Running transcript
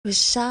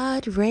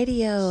Rashad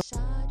Radio.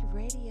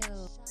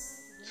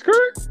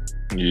 Skirt.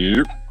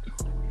 Yep.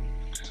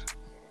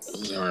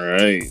 All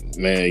right,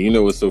 man. You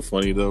know what's so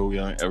funny though,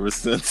 young? Ever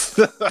since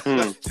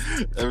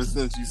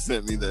you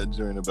sent me that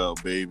joint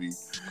about baby,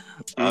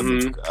 I've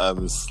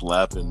been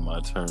slapping my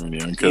turn,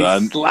 young.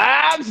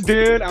 Slaps,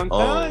 dude. I'm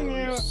telling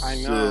you.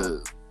 I know.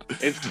 Shit.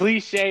 It's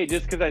cliche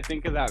just because I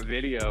think of that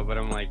video, but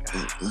I'm like,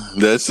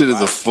 that shit is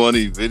a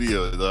funny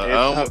video.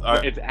 Though.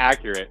 It's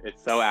accurate.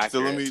 It's so accurate.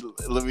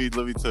 So let me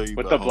tell you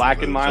with about the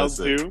black and mild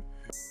too.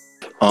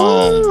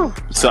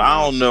 So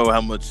I don't know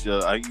how much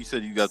you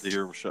said you got to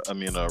hear.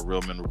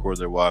 Real Men Record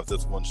Their Wives.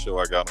 That's one show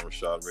I got on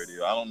Rashad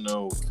Radio. I don't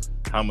know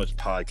how much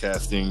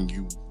podcasting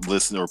you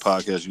listen or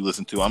podcasts you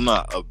listen to. I'm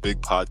not a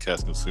big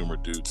podcast consumer,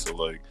 dude. So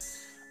like,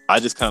 I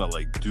just kind of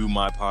like do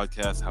my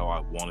podcast how I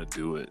want to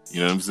do it.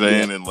 You know what I'm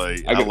saying? Yeah. And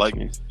like, I like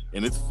it,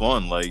 and it's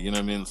fun. Like, you know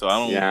what I mean? So I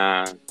don't.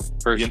 Yeah,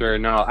 for sure.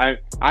 No,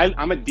 I'm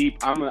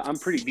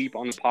pretty deep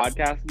on the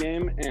podcast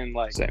game, and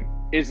like, same.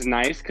 It's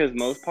nice because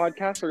most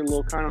podcasts are a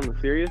little kind of on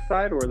the serious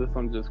side, or this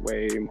one's just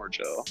way more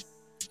chill.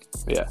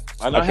 Yeah,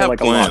 I have like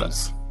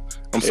plans.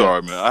 I'm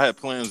sorry, man. I had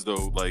plans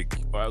though. Like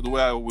the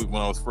way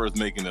when I was first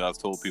making it, I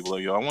told people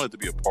like, "Yo, I want it to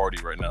be a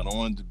party right now. I don't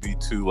want it to be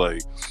too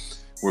like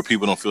where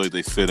people don't feel like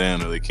they fit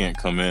in or they can't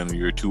come in, or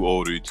you're too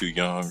old or you're too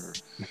young or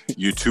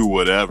you're too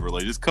whatever.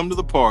 Like, just come to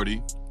the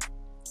party."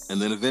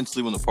 And then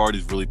eventually when the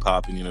party's really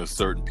popping, you know,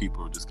 certain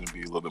people are just going to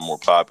be a little bit more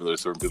popular.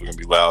 Certain people are going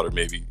to be louder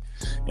maybe.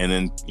 And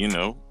then, you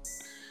know,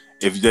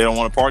 if they don't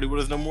want to party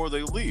with us no more,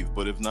 they'll leave.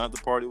 But if not,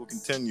 the party will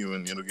continue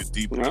and it'll get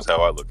deeper. That's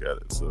how I look at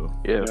it. So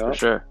yeah, for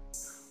sure.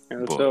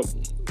 Yeah,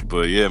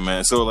 but yeah,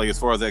 man. So like, as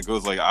far as that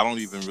goes, like, I don't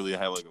even really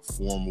have like a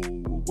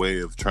formal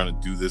way of trying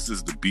to do this. This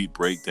is the beat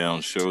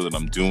breakdown show that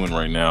I'm doing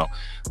right now.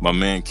 My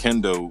man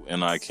Kendo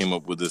and I came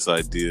up with this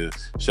idea.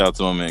 Shout out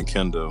to my man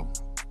Kendo.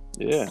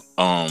 Yeah.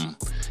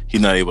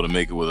 He's not able to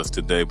make it with us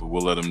today, but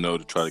we'll let him know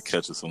to try to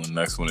catch us on the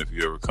next one if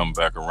you ever come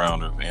back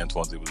around, or if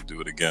Antoine's able to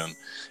do it again.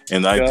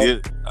 And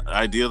the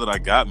idea that I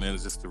got, man,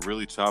 is just to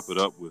really chop it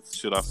up with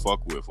shit I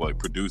fuck with, like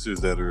producers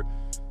that are,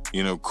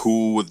 you know,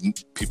 cool with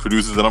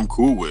producers that I'm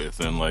cool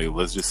with, and like,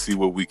 let's just see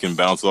what we can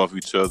bounce off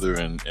each other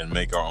and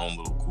make our own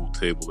little cool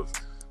table of,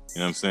 you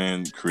know what I'm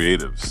saying,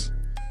 creatives.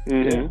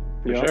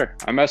 Mm-hmm. Yeah, for sure.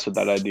 I mess with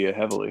that idea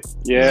heavily.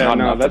 Yeah,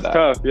 no, that's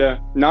tough. Yeah,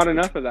 not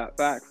enough of that.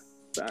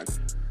 Facts.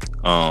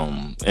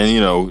 And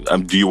you know,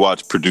 do you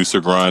watch Producer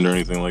Grind or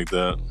anything like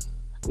that?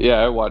 Yeah,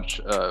 I watch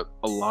a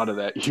lot of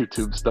that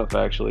YouTube stuff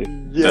actually.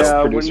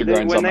 Yeah,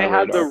 when they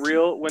had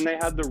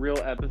the real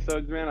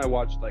episodes, man, I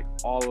watched like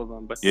all of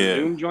them. But the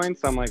Zoom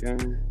joints, I'm like,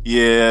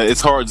 yeah,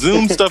 it's hard.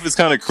 Zoom stuff is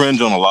kind of cringe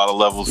on a lot of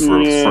levels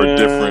for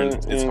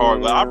different. It's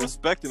hard, but I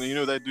respect him. And you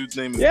know, that dude's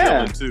name is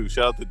Dylan too.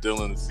 Shout out to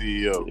Dylan, the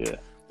CEO.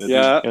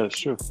 Yeah, that's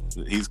true.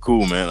 He's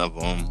cool, man. I've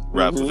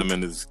rapped with him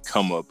in his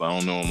come up. I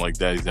don't know him like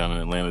that. He's down in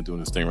Atlanta doing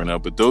his thing right now.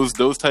 But those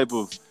type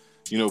of,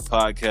 you know,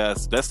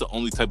 podcasts, that's the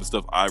only type of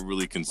stuff I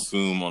really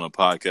consume on a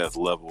podcast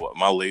level.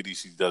 My lady,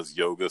 she does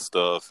yoga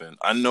stuff, and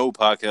I know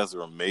podcasts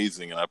are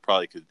amazing, and I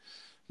probably could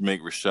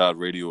make Rashad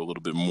Radio a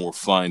little bit more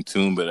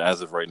fine-tuned, but as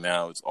of right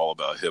now, it's all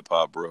about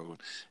hip-hop, bro,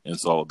 and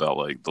it's all about,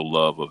 like, the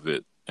love of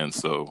it. And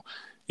so,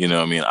 you know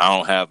what I mean, I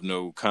don't have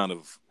no kind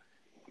of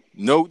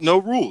no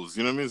rules,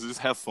 you know what I mean? So just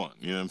have fun,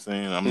 you know what I'm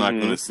saying? I'm not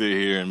going to sit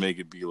here and make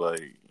it be like,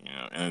 you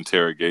know, an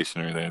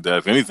interrogation or anything like that.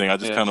 If anything, I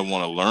just kind of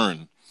want to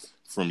learn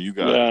from you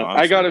guys. Yeah,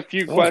 I got a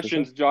few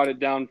questions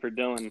jotted down for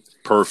Dylan.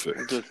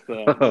 Perfect. Just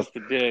to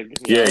dig.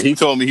 Yeah, he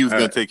told me he was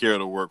going to take care of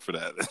the work for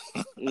that.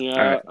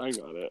 Yeah, I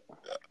got it. All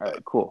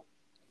right, cool.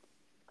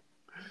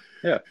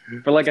 Yeah,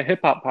 for like a hip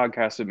hop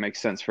podcast, it makes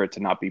sense for it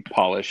to not be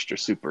polished or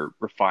super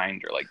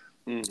refined or like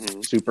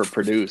super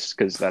produced,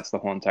 because that's the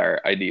whole entire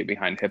idea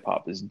behind hip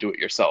hop is do it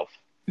yourself.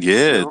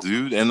 Yeah,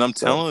 dude. And I'm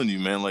telling you,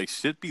 man, like,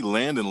 shit be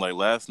landing. Like,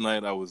 last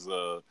night I was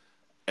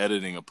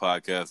editing a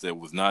podcast that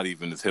was not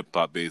even as hip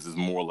hop based. It's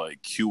more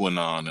like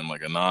QAnon and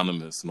like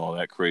Anonymous and all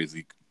that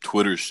crazy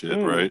Twitter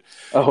shit, right?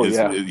 Oh,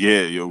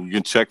 you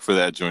can check for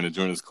that joint. The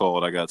joint is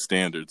called I Got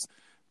Standards.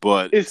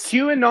 But is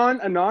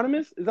QAnon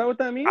anonymous? Is that what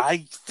that means?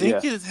 I think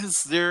it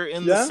is. They're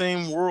in the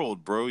same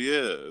world, bro.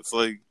 Yeah, it's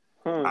like,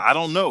 I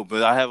don't know,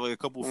 but I have like a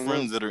couple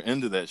friends that are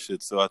into that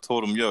shit. So I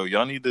told them, yo,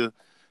 y'all need to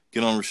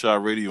get on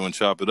Rashad Radio and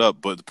chop it up.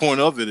 But the point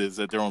of it is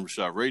that they're on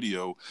Rashad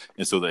Radio,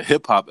 and so the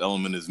hip hop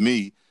element is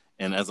me.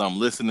 And as I'm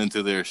listening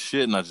to their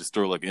shit and I just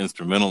throw like an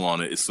instrumental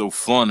on it, it's so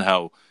fun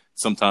how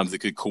sometimes it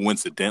could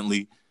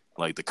coincidentally,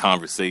 like, the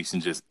conversation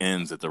just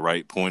ends at the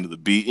right point of the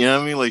beat. You know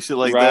what I mean? Like, shit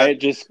like that. Right,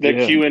 just the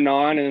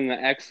QAnon and the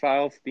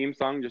X-Files theme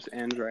song just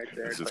ends right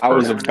there. I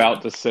was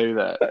about to say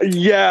that.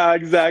 Yeah,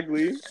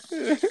 exactly.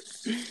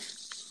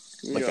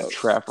 Like a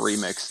trap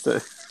remix to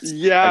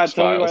X-Files.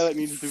 Tell me why that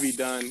needs to be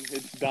done.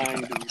 It's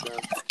dying to be done.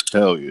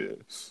 Hell yeah.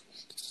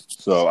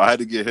 So I had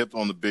to get hip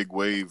on the Big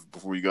Wave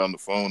before you got on the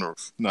phone, or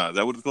is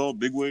that what it's called?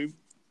 Big Wave?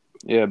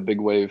 Yeah, Big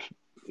Wave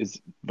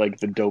is like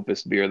the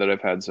dopest beer that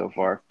I've had so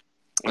far.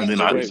 And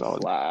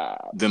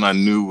then I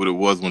knew what it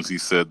was once he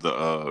said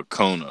the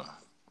Kona.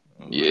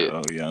 Yeah.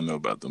 Oh yeah, I know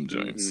about them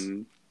joints.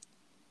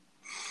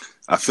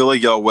 I feel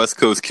like y'all West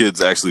Coast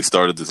kids actually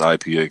started this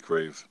IPA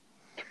crave.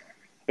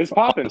 It's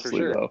popping for Honestly,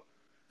 sure. though.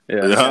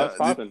 Yeah, it's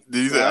popping.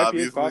 Did you say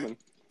obviously? Popping.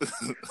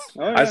 Oh,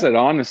 yeah. I said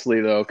honestly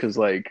though, because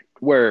like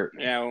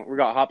yeah, we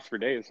got hops for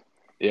days.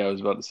 Yeah, I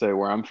was about to say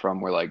where I'm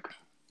from, we're like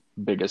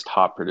biggest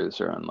hop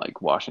producer in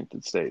like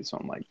Washington State, so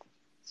I'm like,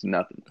 it's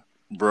nothing,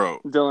 bro.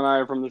 Dylan and I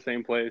are from the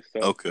same place, so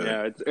okay.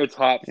 Yeah, it's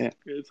hop. Yeah.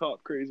 It's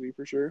hop crazy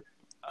for sure.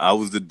 I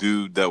was the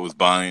dude that was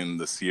buying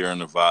the Sierra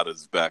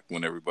Nevadas back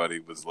when everybody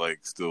was like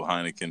still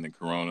Heineken and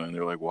Corona, and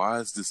they're like, "Why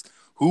is this?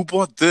 Who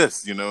bought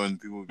this?" You know,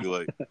 and people would be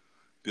like,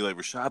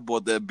 "Rashad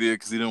bought that beer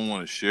because he didn't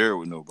want to share it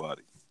with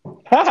nobody."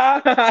 and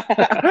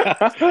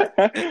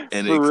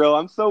for real,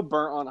 I'm so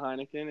burnt on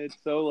Heineken. It's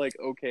so like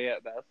okay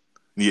at best.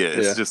 Yeah,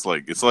 it's just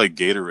like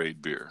Gatorade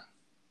beer.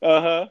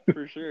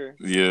 For sure.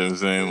 You know what I'm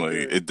saying? Like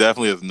it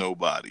definitely has no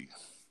body.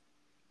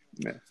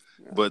 Yeah.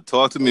 But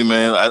talk to me,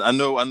 man. I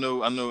know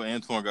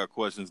Antoine got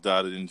questions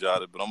dotted and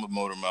jotted, but I'm a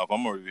motor mouth.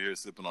 I'm over here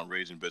sipping on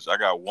Raging Bitch. I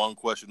got one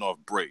question off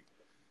break.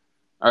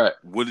 All right.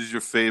 What is your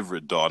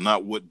favorite DAW?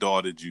 Not what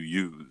DAW did you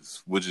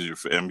use? Which is your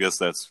I guess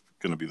that's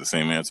going to be the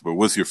same answer, but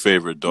what's your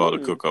favorite DAW to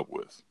cook up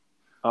with?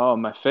 Oh,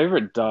 my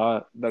favorite DAW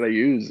that I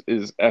use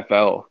is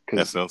FL,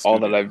 because all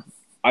that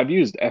I've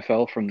used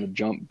FL from the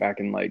jump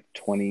back in like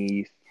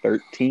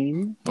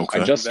 2013. Okay.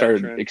 I just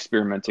started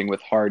experimenting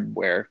with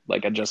hardware.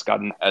 Like I just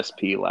got an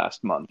SP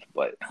last month,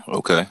 but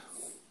okay.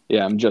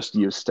 Yeah, I'm just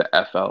used to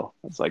FL.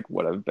 That's like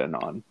what I've been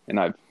on,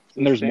 and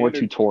there's more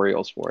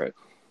tutorials for it.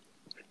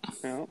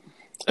 Yeah.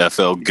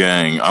 FL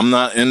gang. I'm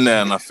not in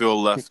that, and I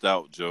feel left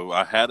out, Joe.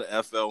 I had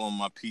a FL on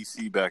my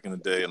PC back in the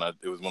day, and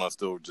it was when I was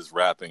still just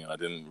rapping, and I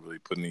didn't really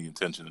put any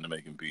attention into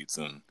making beats.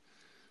 And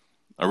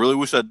I really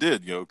wish I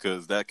did,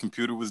 because that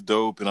computer was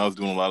dope, and I was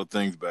doing a lot of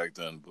things back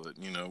then. But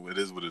it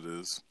is what it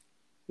is.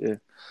 Yeah.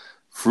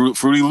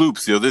 Fruity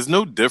Loops, there's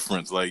no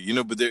difference. Like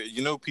but there,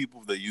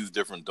 people that use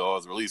different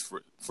DAWs, or at least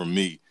for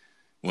me,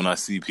 when I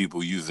see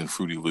people using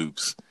Fruity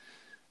Loops.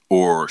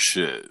 Or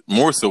shit.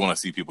 More so when I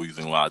see people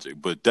using Logic,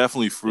 but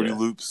definitely Fruity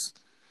Loops,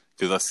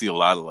 because I see a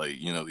lot of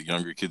the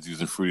younger kids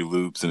using Fruity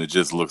Loops, and it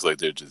just looks like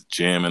they're just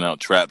jamming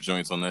out trap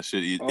joints on that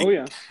shit.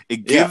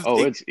 It gives.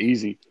 It's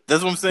easy.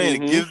 That's what I'm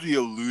saying. Mm-hmm. It gives the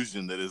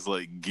illusion that it's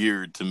like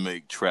geared to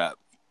make trap.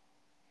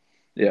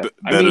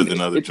 Better than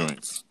other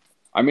joints.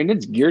 I mean,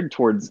 it's geared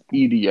towards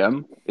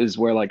EDM, is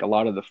where like a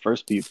lot of the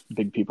first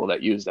big people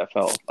that used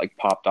FL like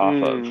popped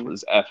off of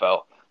was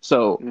FL.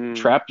 So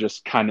trap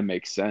just kind of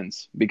makes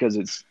sense because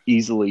it's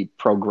easily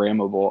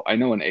programmable. I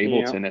know in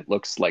Ableton it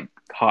looks like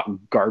hot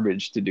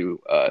garbage to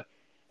do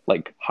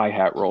like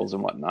hi-hat rolls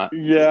and whatnot.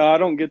 Yeah, I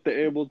don't get the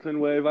Ableton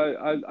wave.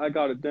 I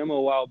got a demo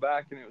a while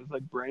back and it was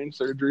like brain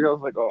surgery. I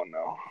was like, oh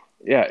no.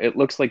 Yeah, it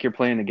looks like you're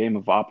playing a game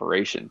of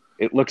Operation.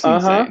 It looks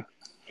insane.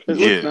 It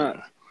looks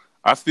nuts.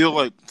 I feel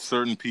like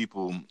certain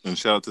people, and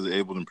shout out to the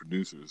Ableton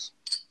producers,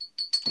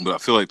 but I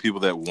feel like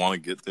people that want to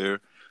get there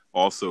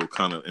also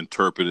kind of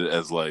interpret it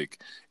as like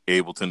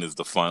Ableton is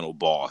the final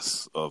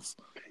boss of,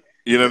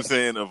 you know what I'm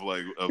saying, of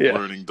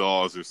learning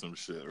DAWs or some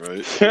shit,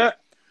 right?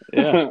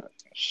 Yeah.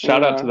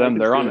 Shout out to them.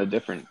 They're on a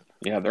different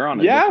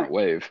different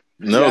wave.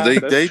 No,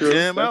 they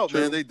jam out,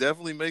 man. They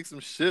definitely make some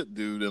shit,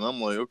 dude. And I'm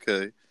like,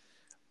 okay,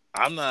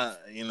 I'm not,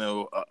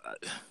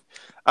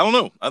 I don't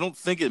know. I don't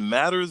think it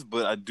matters,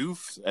 but I do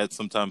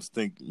sometimes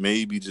think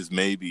maybe, just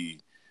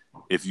maybe,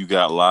 if you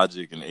got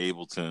Logic and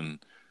Ableton,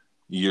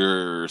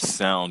 your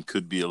sound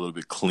could be a little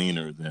bit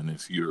cleaner than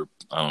if you're,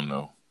 I don't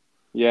know.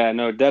 Yeah,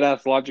 no,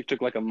 Deadass Logic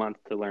took like a month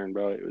to learn,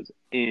 bro. It was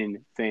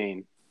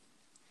insane.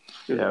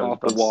 It was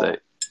off the wall.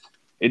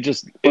 It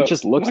just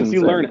looks once insane.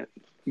 You learn it.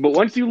 But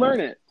once you learn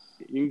it,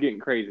 you can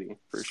get crazy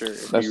for sure.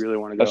 If you really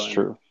want to go. That's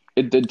true.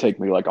 It did take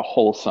me like a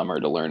whole summer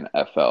to learn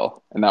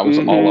FL, and that was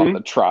all on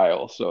the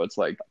trial. So it's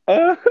like,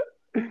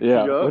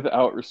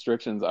 without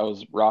restrictions, I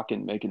was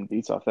making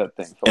beats off that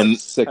thing for like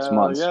 6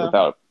 months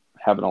without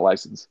having a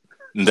license.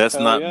 And that's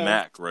not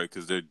Mac, right?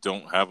 Because they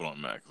don't have it on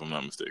Mac, if I'm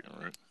not mistaken,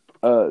 right?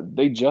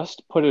 They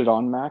just put it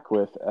on Mac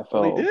with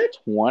FL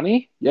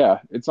 20. Yeah,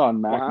 it's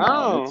on Mac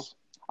now.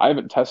 I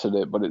haven't tested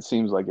it, but it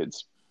seems like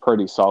it's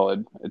pretty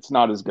solid. It's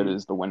not as good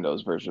as the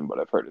Windows version, but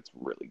I've heard it's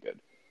really good.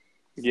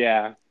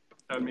 Yeah,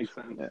 that makes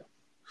sense. Yeah.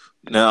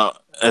 Now,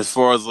 as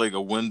far as like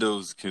a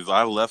Windows, because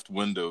I left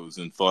Windows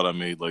and thought I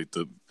made like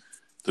the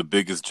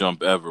biggest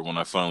jump ever when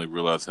I finally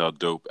realized how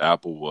dope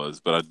Apple was.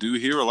 But I do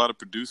hear a lot of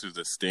producers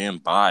that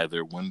stand by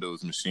their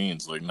Windows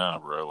machines. Like, nah,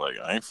 bro, like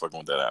I ain't fucking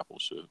with that Apple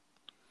shit.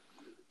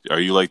 Are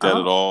you like that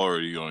at all, or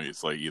are you only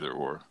it's like either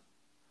or?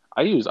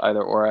 I use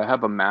either or. I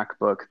have a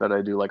MacBook that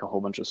I do like a whole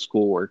bunch of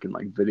schoolwork and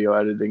like video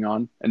editing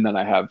on, and then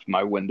I have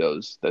my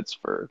Windows that's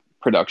for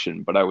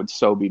production. But I would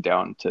so be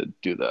down to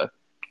do the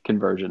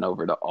conversion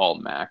over to all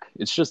Mac.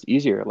 It's just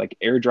easier, like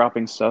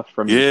airdropping stuff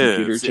from your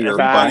computer to your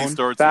phone.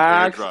 Starts with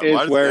AirDrop.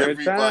 Why does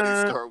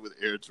everybody start with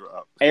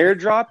AirDrop?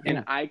 AirDrop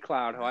and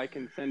iCloud. How I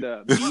can send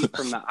a beat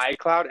from the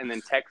iCloud and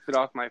then text it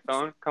off my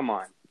phone. Come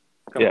on.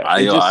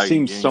 It just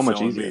seems so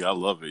much easier. I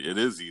love it. It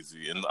is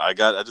easy, and I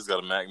just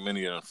got a Mac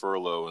Mini on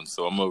furlough, and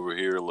so I'm over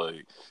here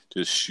like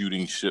just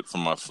shooting shit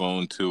from my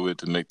phone to it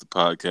to make the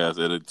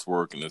podcast edits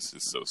work, and it's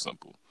just so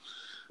simple.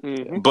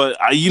 Mm-hmm. But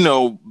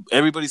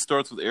everybody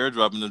starts with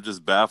AirDrop, and they're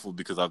just baffled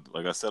because I've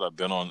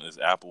been on this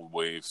Apple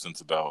wave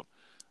since about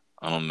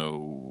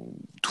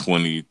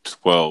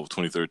 2012,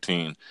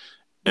 2013.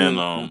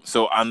 And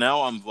so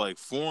I'm like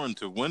foreign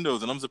to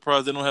Windows, and I'm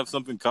surprised they don't have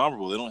something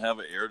comparable. They don't have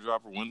an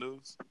AirDrop for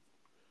Windows?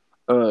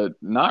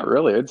 Not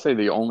really. I'd say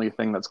the only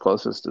thing that's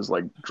closest is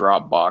like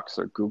Dropbox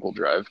or Google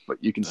Drive,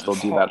 but you can still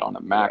do that on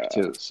a Mac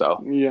too.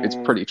 So it's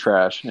pretty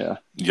trash. Yeah.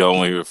 Y'all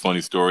want to hear a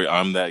funny story?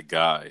 I'm that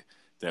guy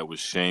that was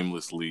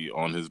shamelessly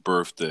on his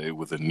birthday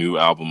with a new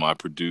album I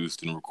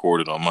produced and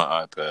recorded on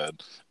my iPad.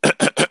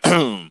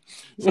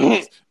 So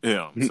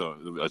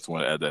I just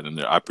want to add that in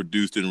there. I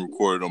produced and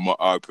recorded on my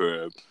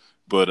iPad,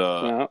 but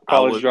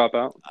college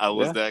dropout. I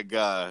was that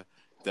guy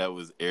that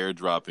was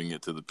airdropping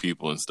it to the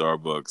people in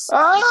Starbucks.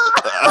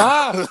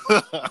 I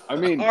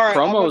mean, right,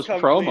 promo's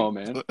promo,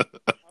 man. I'm gonna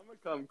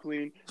come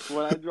clean.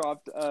 When I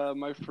dropped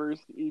my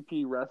first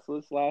EP,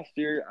 Restless, last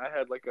year, I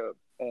had like a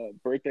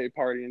birthday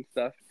party and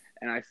stuff.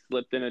 And I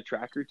slipped in a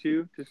track or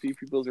two to see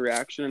people's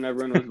reaction, and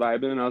everyone was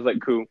vibing, and I was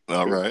like, cool.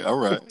 All right.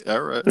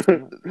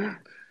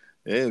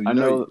 Yeah, I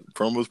know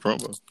promo's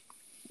promo.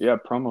 Yeah,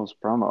 promo's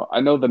promo. I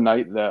know the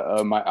night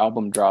that my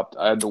album dropped,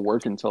 I had to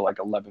work until like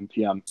 11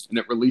 p.m., and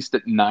it released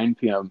at 9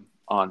 p.m.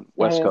 on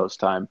West Coast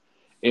time.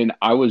 And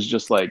I was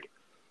just like,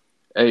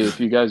 hey, if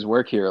you guys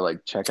work here,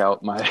 like, check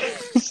out my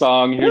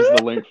song. Here's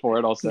the link for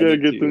it. I'll send it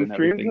to you and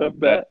everything like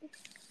that.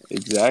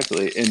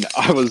 Exactly. And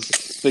I was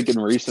thinking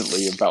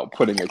recently about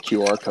putting a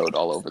QR code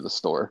all over the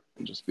store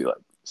and just be like,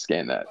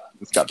 scan that.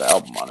 It's got the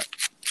album on it.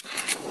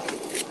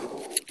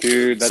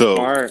 Dude, that's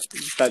smart.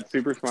 That's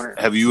super smart.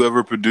 Have you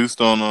ever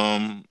produced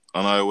on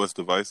iOS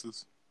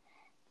devices?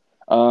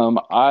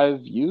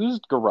 I've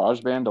used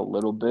GarageBand a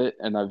little bit,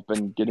 and I've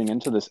been getting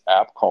into this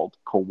app called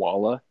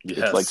Koala.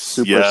 It's like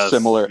super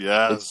similar.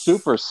 Yes. It's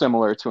super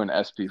similar to an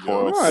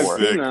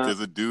SP404. There's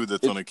a dude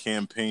that's on a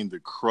campaign to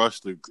crush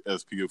the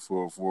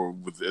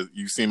SP404.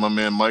 You seen my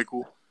man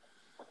Michael,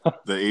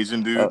 the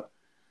Asian dude?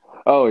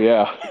 Oh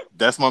yeah,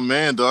 that's my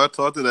man, dog. I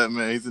talked to that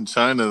man. He's in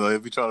China. Like,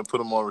 if you trying to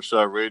put him on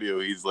Rashad Radio,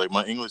 he's like,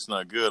 my English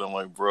not good. I'm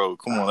like, bro,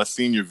 come on. I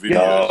seen your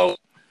video.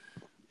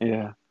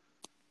 Yeah.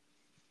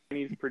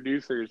 Chinese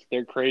producers,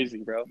 they're crazy,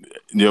 bro.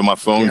 Yeah, my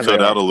phone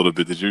cut out a little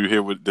bit. Did you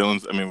hear what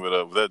Dylan's? I mean,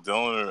 was that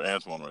Dylan or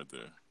Antoine right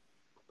there?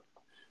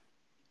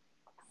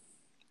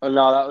 Oh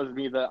no, that was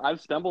me. I've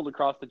stumbled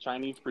across the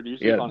Chinese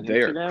producers on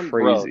Instagram. Crazy.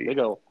 Bro, they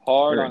go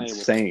hard they're on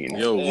insane.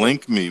 Yo,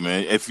 link me,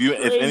 man. If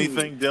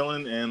anything,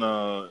 Dylan and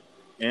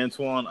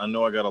Antoine, I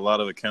know I got a lot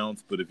of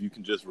accounts, but if you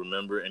can just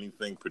remember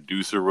anything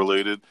producer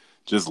related,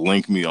 just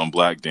link me on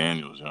Black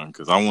Daniels, young,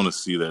 because I want to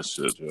see that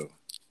shit, yo.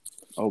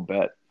 Oh,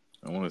 bet.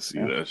 I want to see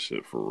that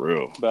shit for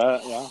real.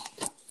 Bet, yeah.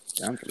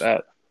 Down for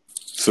that.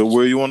 So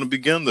where you want to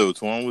begin, though?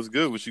 Twan was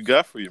good. What you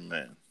got for your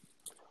man?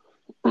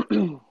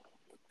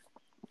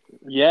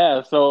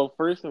 Yeah, so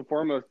first and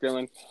foremost,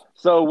 Dylan.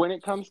 So when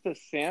it comes to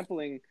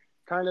sampling,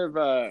 kind of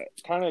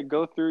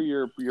go through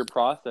your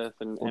process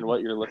and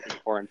what you're looking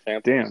for in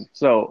samples. Damn.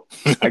 So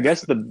I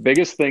guess the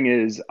biggest thing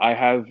is I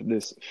have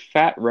this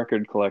fat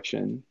record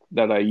collection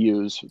that I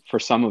use for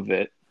some of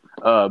it,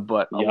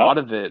 but a lot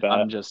of it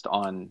I'm just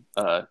on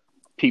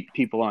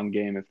people on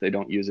game if they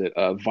don't use it.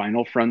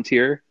 Vinyl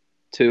Frontier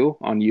 2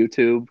 on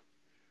YouTube.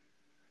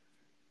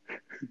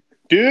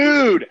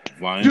 Dude,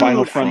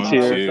 Vinyl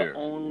Frontier. The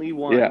only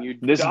one. Yeah,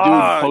 this dude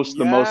posts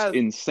the most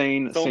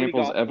insane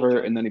samples ever,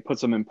 and then he puts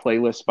them in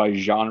playlists by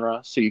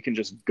genre, so you can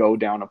just go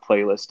down a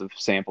playlist of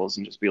samples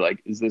and just be like,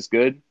 "Is this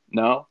good?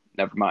 No,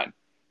 never mind."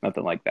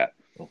 Nothing like that.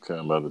 Okay,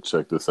 I'm about to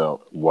check this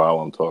out while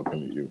I'm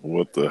talking to you.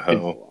 What the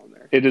hell?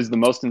 It is the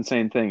most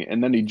insane thing.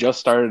 And then he just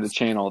started a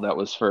channel that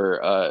was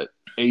for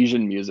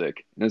Asian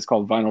music, and it's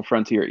called Vinyl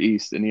Frontier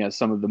East, and he has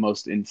some of the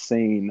most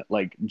insane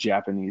like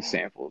Japanese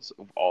samples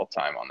of all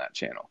time on that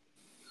channel.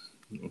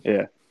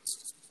 Yeah.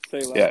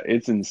 Say less. Yeah,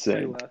 it's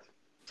insane.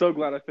 So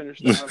glad I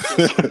finished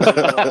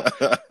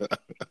that.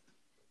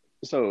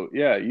 So,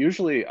 yeah,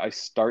 usually I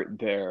start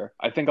there.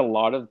 I think a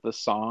lot of the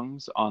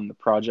songs on the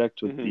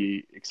project, with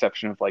the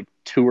exception of like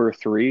 2 or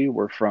 3,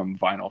 were from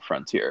Vinyl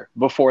Frontier.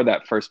 Before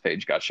that first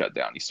page got shut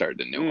down, he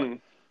started a new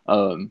one.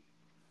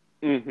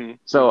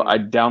 So I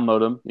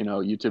download them,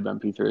 YouTube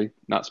MP3.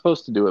 Not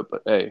supposed to do it,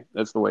 but hey,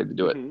 that's the way to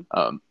do it.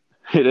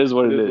 It is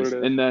what it is.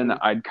 And then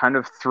I'd kind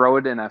of throw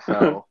it in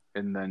FL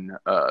and then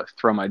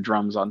throw my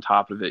drums on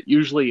top of it.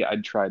 Usually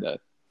I'd try to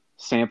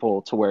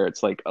sample to where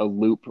it's like a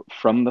loop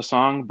from the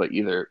song, but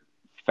either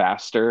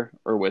faster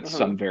or with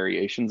some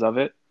variations of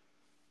it.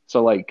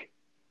 So like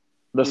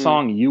the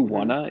song You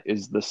Wanna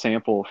is the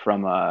sample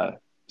from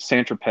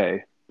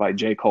Saint-Tropez by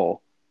J.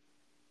 Cole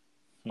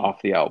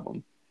off the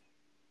album.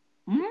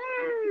 And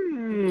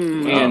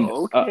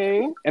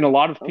a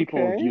lot of people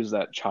have used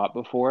that chop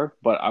before,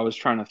 but I was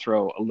trying to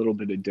throw a little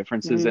bit of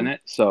differences in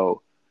it.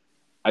 So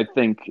I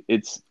think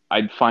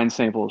I'd find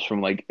samples from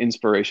like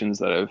inspirations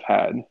that I've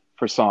had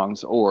for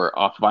songs, or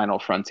off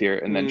Vinyl Frontier,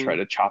 and then try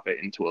to chop it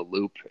into a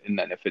loop. And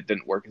then if it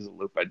didn't work as a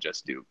loop, I'd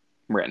just do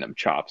random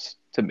chops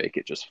to make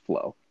it just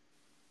flow.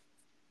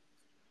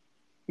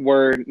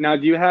 Word. Now,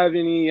 do you have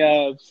any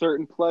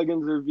certain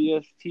plugins or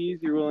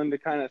VSTs you're willing to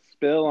kind of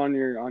spill on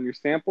your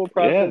sample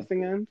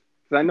processing end?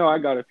 Because I know I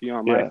got a few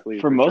on my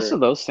sleeve. For most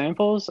of those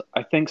samples,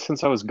 I think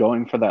since I was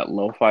going for that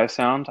lo-fi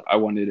sound, I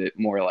wanted it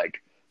more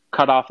like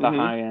cut off the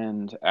high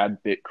end,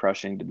 add bit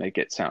crushing to make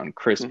it sound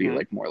crispy,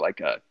 like more like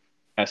a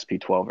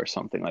SP12 or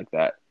something like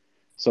that.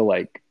 So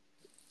like,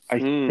 I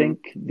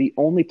think the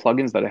only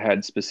plugins that I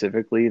had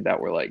specifically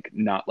that were like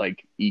not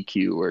like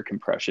EQ or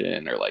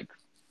compression or like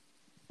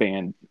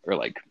band or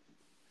like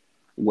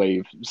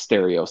wave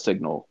stereo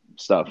signal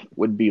stuff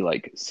would be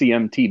like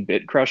CMT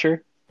Bit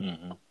Crusher.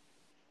 I've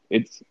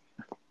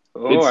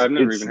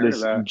never even heard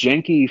of that.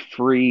 Janky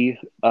free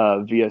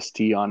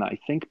VST on, I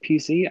think,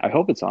 PC. I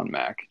hope it's on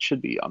Mac. It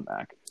should be on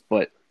Mac.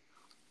 But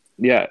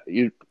yeah,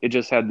 it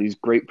just had these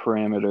great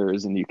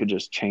parameters, and you could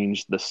just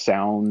change the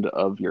sound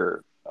of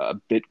your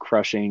bit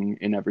crushing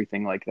and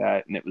everything like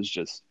that. And it was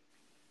just,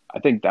 I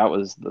think that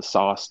was the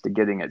sauce to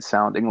getting it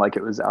sounding like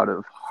it was out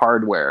of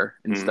hardware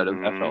instead of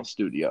FL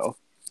Studio.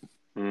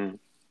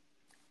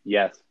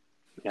 Yes,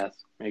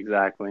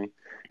 exactly.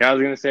 Yeah, I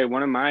was gonna say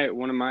one of my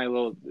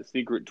little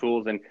secret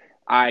tools, and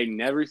I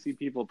never see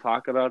people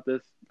talk about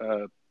this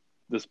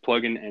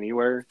plugin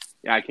anywhere.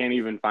 Yeah, I can't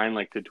even find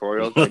like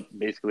tutorials. I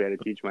basically had to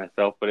teach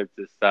myself, but it's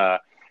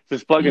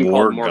this plugin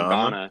called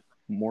Morgana.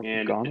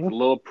 And it's a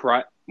little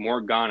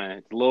Morgana.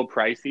 It's a little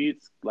pricey.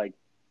 It's like,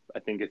 I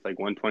think it's like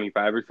 $125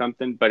 or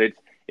something, but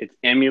it's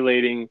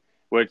emulating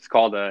what's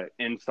called a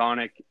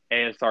Ensoniq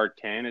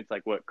ASR10. It's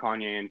like what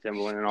Kanye and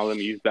Timbaland and all them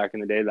used back in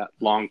the day, that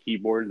long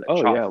keyboard that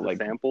chops the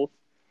samples.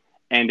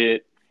 And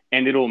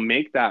it'll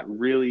make that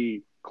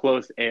really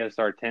close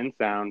ASR10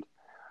 sound.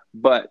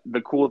 But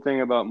the cool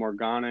thing about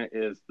Morgana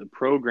is the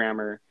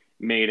programmer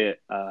made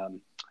it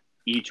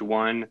each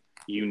one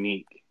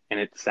unique in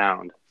its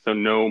sound. So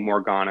no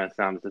Morgana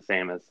sounds the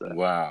same as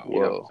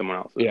someone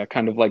else's. Yeah,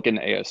 kind of like an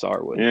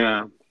ASR would.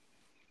 Yeah.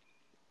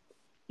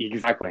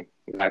 Exactly.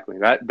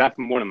 That's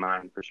one of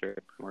mine for sure.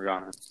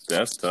 Morgana.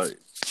 That's tight.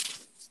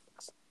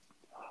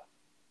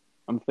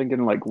 I'm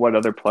thinking like what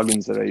other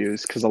plugins that I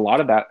use, because a lot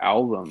of that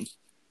album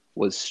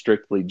was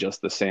strictly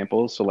just the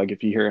samples. So like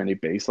if you hear any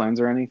bass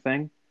lines or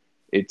anything,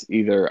 it's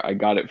either I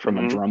got it from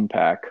a drum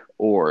pack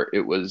or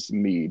it was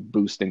me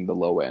boosting the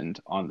low end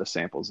on the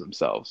samples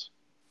themselves.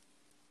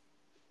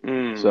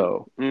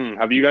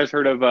 Have you guys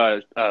heard of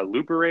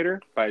Looperator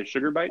by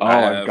Sugarbyte? Oh,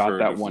 I've got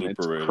that one.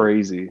 It's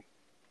crazy.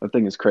 That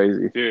thing is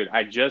crazy, dude.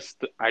 I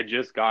just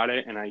got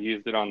it and I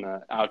used it on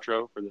the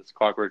outro for this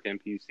Clockwork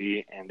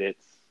MPC, and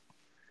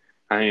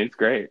it's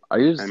great. I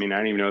didn't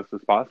even know this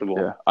was possible.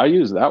 Yeah, I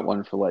use that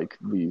one for like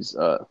these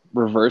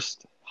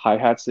reversed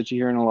hi-hats that you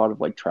hear in a lot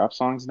of like trap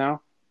songs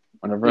now.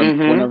 Whenever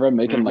I'm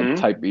making like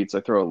type beats,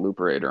 I throw a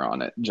Looperator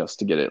on it just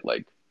to get it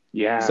like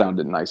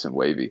sounded nice and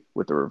wavy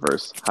with the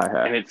reverse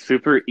hi-hat. And it's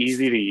super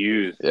easy to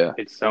use. Yeah.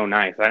 It's so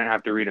nice. I didn't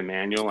have to read a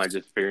manual. I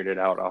just figured it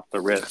out off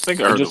the wrist. I think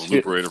I heard the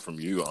Looperator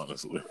from you,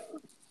 honestly.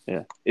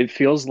 Yeah. It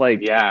feels like...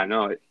 Yeah,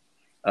 no.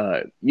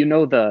 You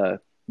know the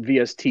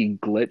VST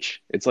Glitch?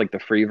 It's like the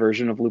free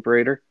version of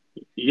Looperator.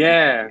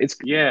 Yeah. It's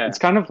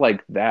kind of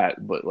like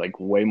that, but like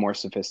way more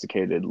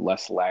sophisticated,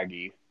 less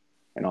laggy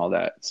and all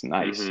that. It's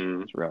nice.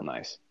 It's real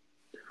nice.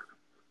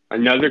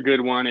 Another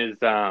good one is...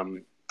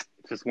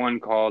 this one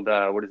called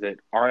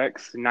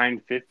RX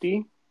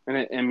 950, and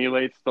it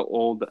emulates the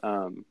old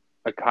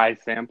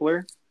Akai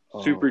sampler.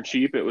 Super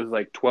cheap. It was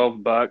like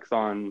 $12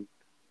 on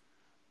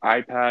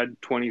iPad,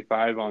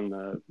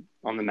 $25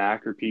 on the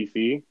Mac or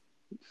PC.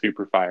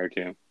 Super fire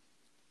too.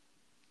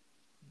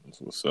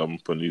 So I'm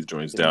putting these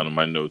joints down in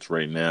my notes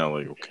right now.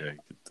 Like, okay,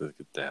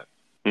 get that.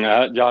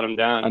 Yeah, jot them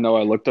down. I know.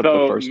 I looked up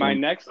the first my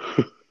one. Next,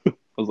 I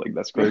was like,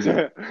 that's crazy.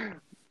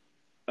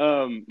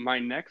 My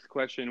next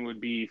question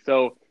would be,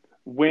 so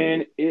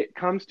when it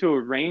comes to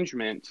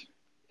arrangement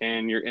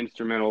and your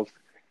instrumentals,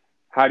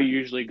 how do you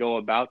usually go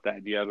about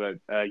that? Do you have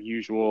a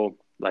usual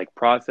like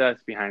process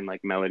behind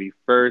like melody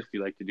first? Do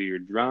you like to do your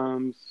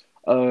drums?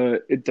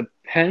 It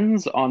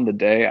depends on the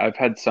day. I've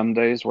had some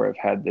days where I've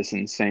had this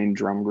insane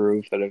drum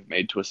groove that I've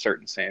made to a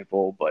certain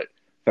sample, but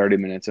 30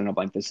 minutes in, I'm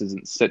like, this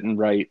isn't sitting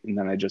right. And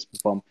then I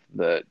just bump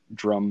the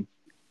drum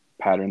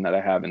pattern that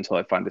I have until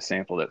I find a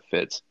sample that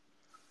fits.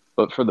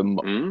 But for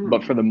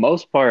the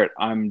most part,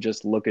 I'm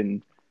just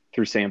looking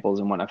through samples,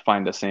 and when I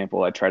find a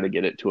sample, I try to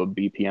get it to a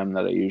BPM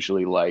that I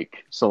usually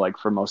like. So like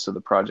for most of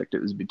the project,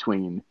 it was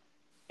between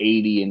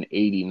 80 and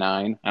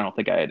 89. I don't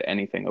think I had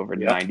anything over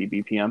 90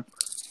 BPM.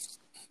 It's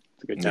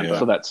a good tempo.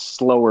 So that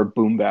slower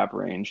boom bap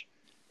range.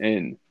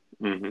 And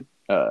most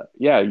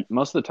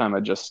of the time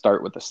I just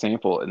start with a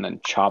sample and then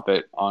chop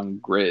it on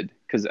Grid,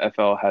 because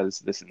FL has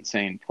this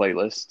insane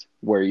playlist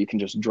where you can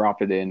just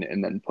drop it in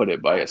and then put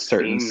it by a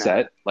certain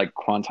set, like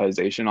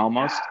quantization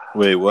almost.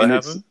 Wait, what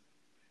happened?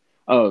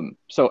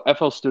 So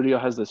FL Studio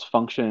has this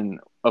function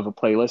of a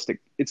playlist.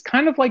 It's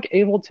kind of like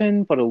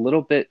Ableton, but a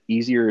little bit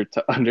easier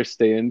to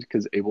understand,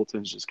 because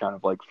Ableton is just kind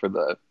of like for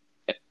the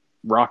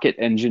rocket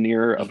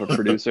engineer of a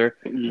producer.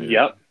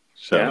 Yep.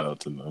 Shout out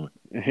to them.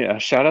 Yeah,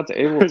 shout out to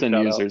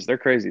Ableton users. They're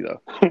crazy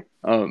though.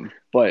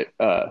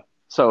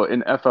 So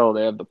in FL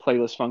they have the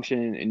playlist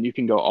function, and you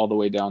can go all the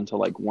way down to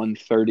like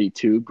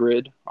 132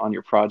 grid on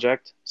your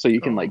project. So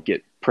you can like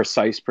get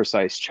precise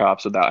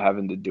chops without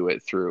having to do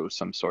it through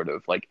some sort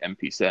of like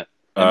MPC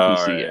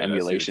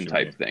emulation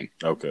type thing.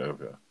 Okay.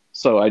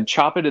 So I'd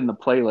chop it in the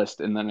playlist,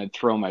 and then I'd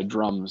throw my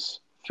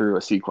drums through a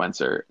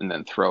sequencer, and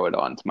then throw it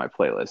onto my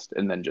playlist,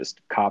 and then just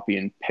copy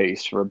and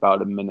paste for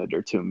about a minute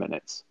or 2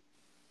 minutes.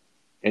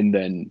 And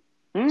then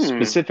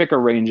specific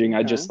arranging,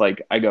 I just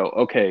I go,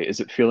 okay, is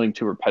it feeling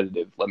too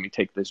repetitive? Let me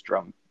take this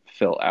drum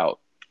fill out.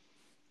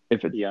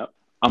 If it,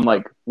 I'm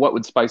like, what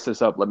would spice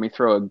this up? Let me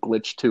throw a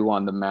glitch 2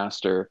 on the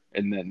master,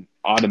 and then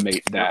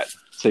automate that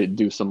to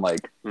do some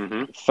like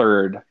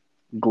third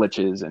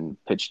glitches and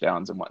pitch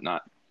downs and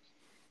whatnot.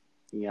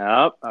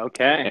 Yep.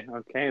 Okay.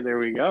 There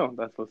we go.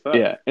 That's what's up.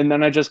 Yeah. And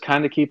then I just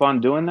kind of keep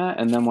on doing that.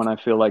 And then when I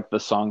feel like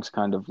the song's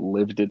kind of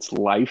lived its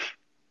life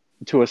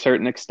to a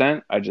certain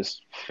extent, I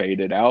just fade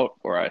it out,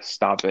 or I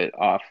stop it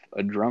off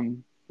a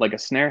drum, like a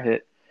snare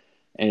hit.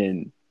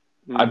 And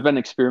I've been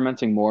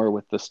experimenting more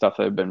with the stuff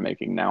that I've been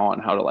making now on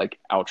how to like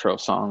outro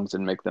songs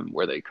and make them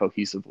where they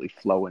cohesively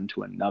flow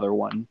into another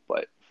one.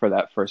 But for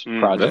that first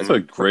project, that's a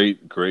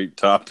great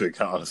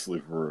topic,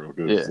 honestly, for real.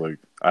 Because like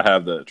I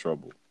have that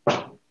trouble.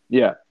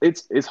 Yeah,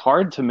 it's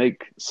hard to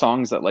make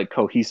songs that like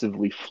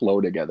cohesively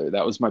flow together.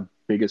 That was my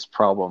biggest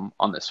problem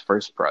on this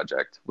first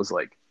project, was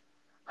like,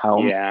 how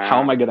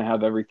am I going to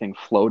have everything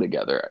flow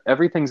together?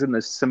 Everything's in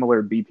this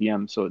similar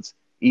BPM, so it's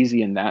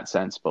easy in that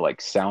sense. But like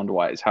sound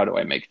wise, how do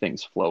I make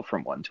things flow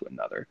from one to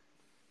another?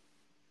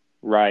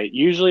 Right.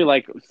 Usually,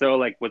 like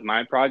with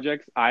my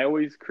projects, I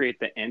always create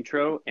the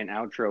intro and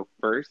outro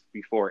first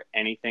before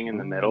anything in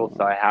the middle.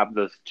 So I have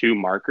those 2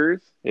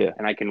 markers,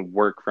 and I can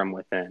work from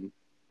within.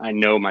 I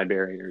know my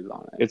barriers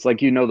on it. It's like,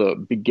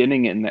 the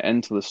beginning and the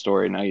end to the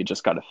story. Now you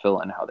just got to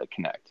fill in how they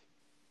connect.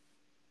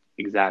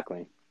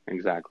 Exactly.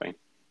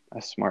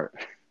 That's smart.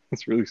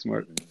 That's really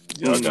smart.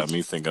 Y'all got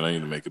me thinking I need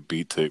to make a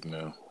beat tape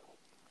now.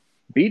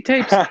 Beat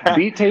tapes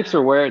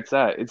are where it's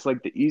at. It's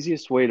like the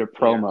easiest way to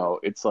promo.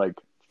 It's like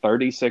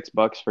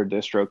 $36 for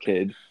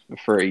DistroKid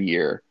for a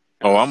year.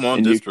 Oh, I'm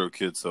on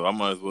DistroKid, so I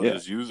might as well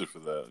just use it for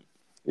that.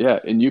 Yeah,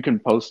 and you can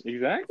post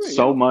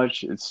so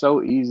much. It's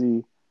so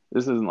easy.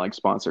 This isn't like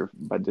sponsored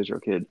by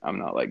DistroKid. I'm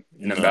not like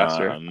an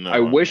ambassador. I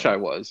wish I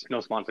was. No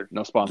sponsor.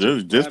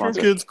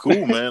 DistroKid's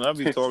cool, man. I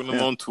be talking to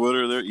them on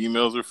Twitter. Their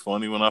emails are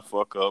funny when I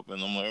fuck up,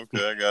 and I'm like,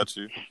 okay, I got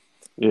you.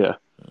 Yeah.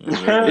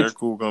 They're a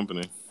cool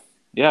company.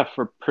 Yeah,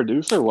 for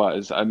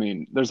producer-wise, I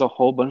mean, there's a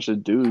whole bunch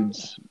of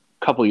dudes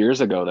a couple years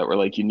ago that were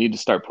like, you need to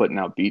start putting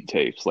out beat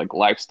tapes. Like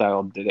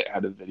Lifestyle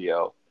had a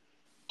video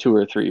 2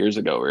 or 3 years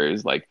ago where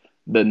he's like,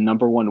 the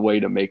number one way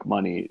to make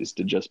money is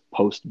to just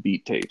post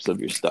beat tapes of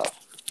your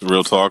stuff.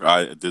 Real talk,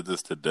 I did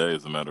this today,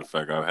 as a matter of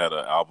fact. I had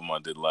an album I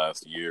did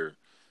last year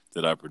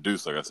that I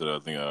produced. Like I said, I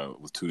think I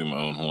was tooting my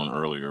own horn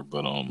earlier.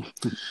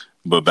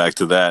 But back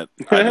to that,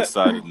 I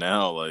decided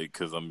now, like,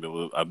 because I'm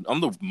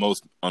the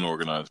most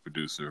unorganized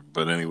producer.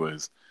 But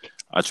anyways,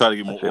 I try to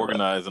get more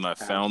organized, and I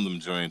found them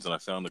joints, and I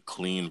found the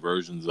clean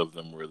versions of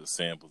them where the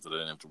samples that I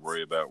didn't have to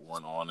worry about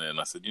weren't on it. And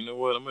I said, you know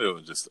what, I'm going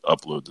to just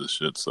upload this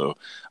shit. So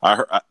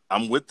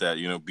I'm with that,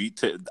 beat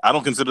tape. I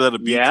don't consider that a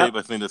beat tape.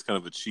 I think that's kind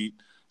of a cheat.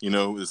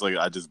 It's like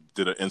I just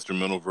did an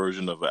instrumental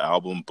version of an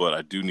album, but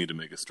I do need to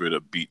make a straight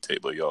up beat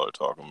tape like y'all are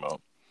talking about.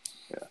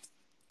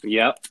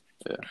 Yeah.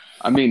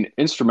 I mean,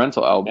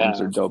 instrumental albums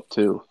are dope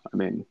too. I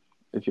mean,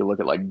 if you look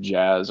at like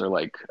Jazz or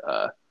like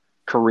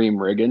Kareem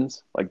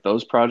Riggins, like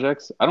those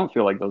projects, I don't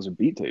feel like those are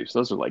beat tapes.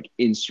 Those are like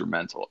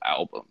instrumental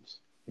albums.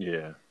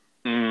 Yeah.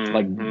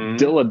 Like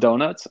Dilla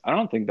Donuts, I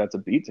don't think that's a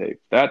beat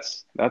tape.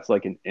 That's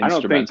like an instrumental album. I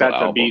don't think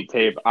that's a beat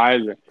tape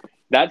either.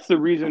 That's the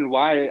reason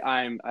why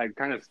I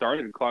kind of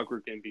started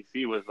Clockwork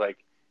NBC, was like,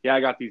 I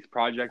got these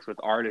projects with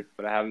artists,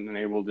 but I haven't been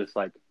able to just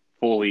like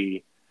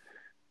fully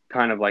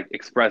kind of like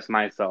express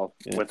myself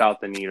without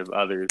the need of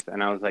others.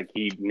 And I was like,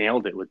 he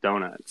nailed it with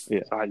Donuts.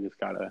 Yeah. So I just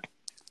got to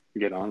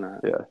get on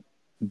that. Yeah.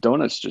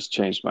 Donuts just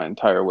changed my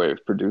entire way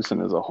of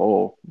producing as a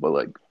whole. But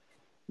like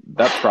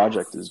that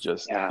project is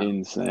just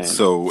insane.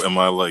 So am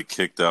I like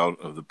kicked out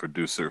of the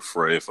producer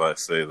fray if I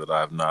say that I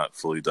have not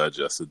fully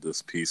digested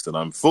this piece that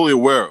I'm fully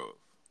aware of?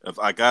 If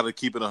I got to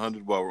keep it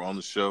 100 while we're on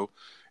the show,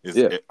 is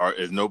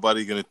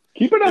nobody going to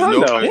keep it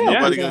 100?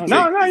 Nobody going to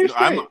No, you're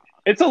straight.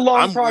 It's a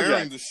long project. I'm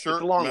wearing the shirt.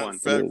 It's a long one. In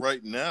fact,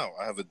 right now,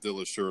 I have a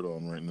Dilla shirt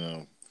on right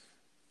now.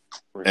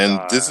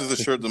 And this is the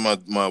shirt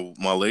that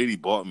my lady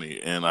bought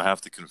me. And I have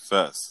to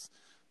confess,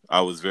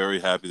 I was very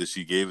happy that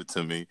she gave it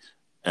to me.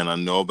 And I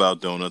know about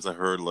Donuts. I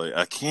heard, like,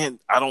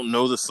 I don't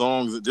know the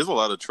songs. There's a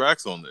lot of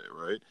tracks on there,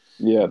 right?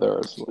 Yeah, there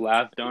is.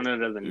 Last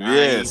Donut of the Night.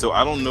 Yeah, so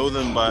I don't know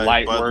them by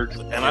Lightworks.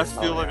 And I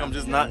feel like I'm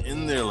just not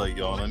in there like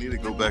y'all. And I need to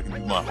go back and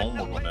do my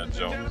homework on that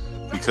joint,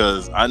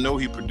 because I know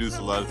he produced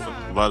a lot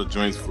of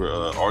joints for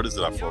artists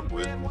that I fuck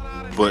with.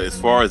 But as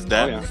far as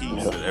that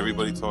piece that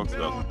everybody talks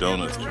about, the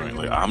Donuts joint,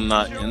 like I'm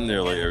not in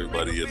there like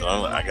everybody is.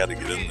 I got to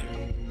get in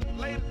there.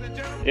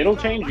 It'll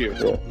change you.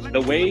 Yeah.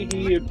 The way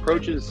he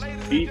approaches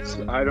beats,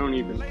 I don't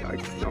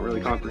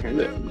really comprehend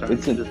it.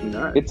 It's just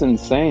nuts. It's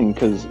insane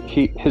because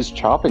his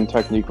chopping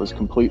technique was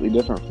completely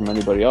different from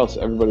anybody else.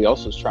 Everybody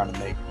else was trying to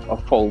make a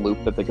full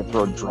loop that they could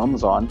throw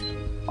drums on.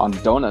 On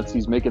Donuts,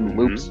 he's making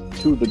loops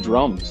to the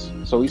drums.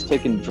 So he's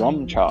taking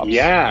drum chops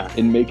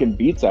and making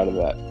beats out of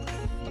that.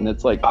 And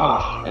it's like,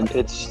 and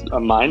it's a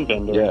mind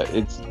bender. Yeah,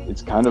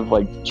 it's kind of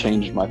like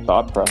changed my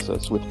thought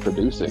process with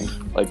producing.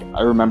 Like,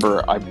 I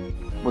remember I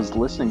was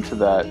listening to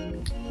that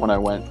when I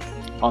went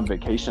on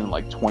vacation in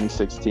like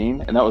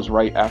 2016, and that was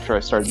right after I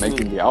started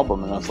making the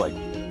album, and I was like,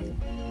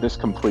 this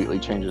completely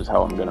changes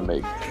how I'm gonna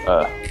make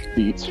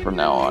beats from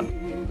now on,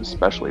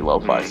 especially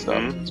lo-fi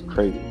stuff. It's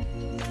crazy.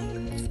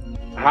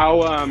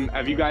 How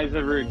have you guys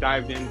ever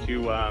dived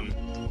into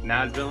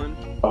Madvillain?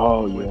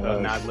 Oh with yeah,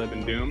 Madlib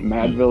and Doom.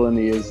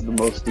 Madvillainy is the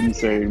most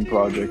insane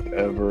project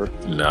ever.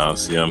 No,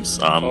 see, I'm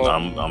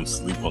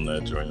sleep on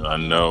that joint. I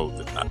know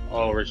that.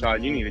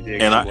 Rashad, you need to dig.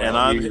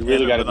 You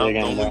really got to dig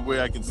in. The only that.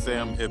 way I can say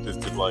I'm hip is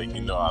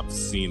to I've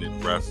seen it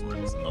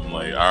referenced, and I'm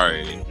like, all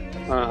right,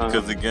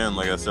 because again,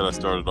 like I said, I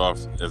started off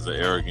as an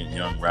arrogant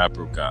young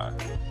rapper guy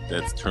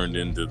that's turned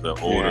into the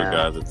older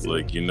guy that's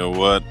like, you know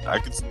what, I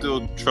could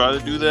still try to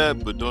do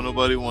that, but don't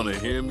nobody want to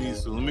hear me,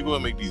 so let me go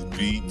and make these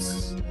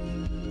beats.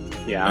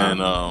 Yeah.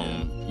 And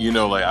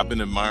I've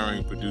been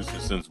admiring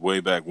producers since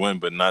way back when,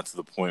 but not to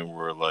the point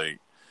where like,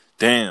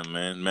 damn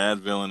man,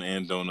 Madvillain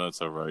and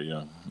Donuts. All right,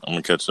 yeah, I'm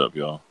gonna catch up,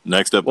 y'all.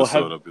 Next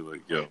episode, I'll be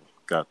like, yo,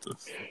 got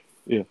this.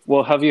 Yeah.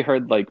 Well, have you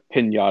heard like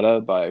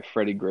Pinata by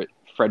Freddie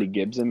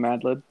Gibbs and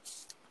Madlib?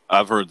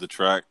 I've heard the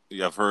track.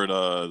 I've heard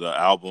the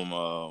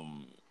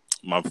album.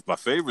 My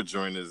favorite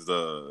joint is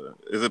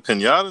it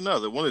Pinata? No,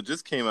 the one that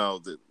just came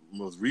out. The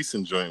most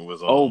recent joint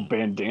was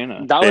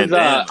Bandana. That was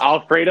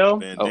Alfredo.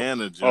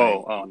 Bandana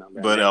joint. Oh no.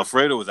 Bandana. But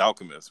Alfredo was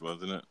Alchemist,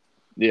 wasn't it?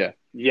 Yeah,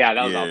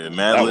 that was Alchemist.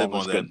 Madlib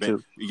on that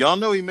too. Y'all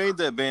know he made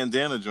that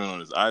Bandana joint on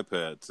his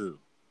iPad too.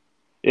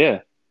 Yeah,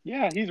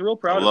 he's real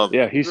proud of it.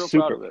 Yeah, he's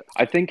super proud of it.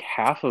 I think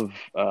half of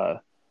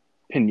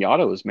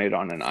Pinata was made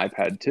on an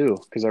iPad too,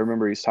 because I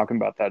remember he's talking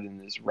about that in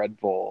his Red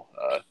Bull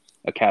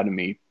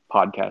Academy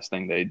podcast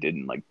thing they did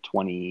in like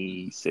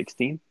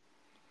 2016.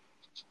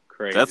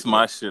 Crazy. That's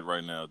my shit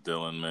right now,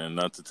 Dylan, man.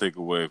 Not to take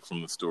away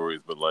from the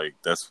stories, but like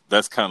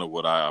that's kind of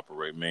what I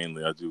operate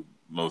mainly. I do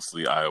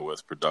mostly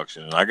iOS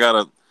production, and I got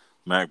a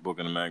MacBook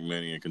and a Mac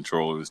Mini and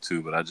controllers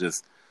too. But I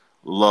just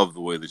love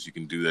the way that you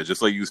can do that.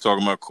 Just like you was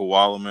talking about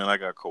Koala, man. I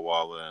got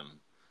Koala, and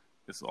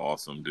it's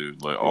awesome,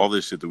 dude. Like all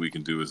this shit that we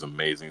can do is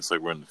amazing. It's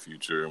like we're in the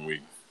future and we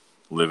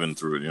living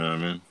through it. You know what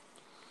I mean?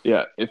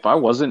 Yeah. If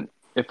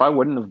I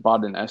wouldn't have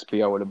bought an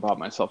SP, I would have bought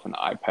myself an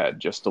iPad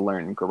just to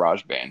learn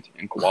GarageBand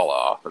and Koala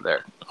off of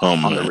there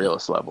on the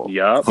realest level.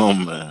 Yep. Oh,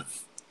 man.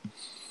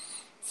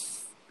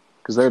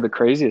 Because they're the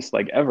craziest,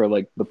 like, ever.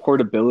 Like, the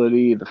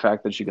portability, the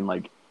fact that you can,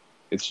 like,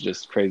 it's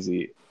just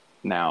crazy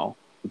now.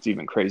 It's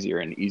even crazier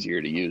and easier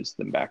to use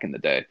than back in the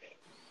day.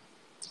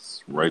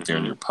 It's right there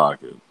in your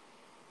pocket.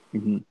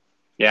 Mm-hmm.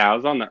 Yeah, I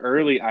was on the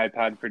early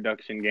iPad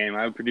production game.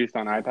 I produced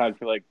on iPad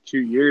for, like, 2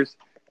 years.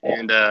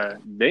 And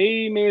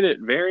they made it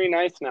very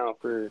nice now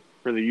for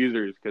the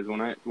users, because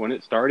when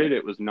it started,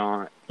 it was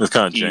not. It's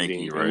kind of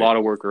easy. janky, right? A lot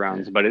of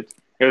workarounds, but it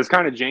was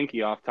kind of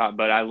janky off top.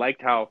 But I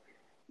liked how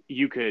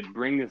you could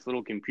bring this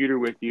little computer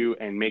with you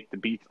and make the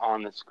beats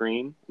on the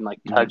screen and like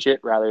touch it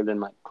rather than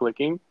like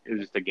clicking. It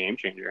was just a game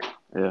changer.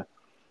 Yeah,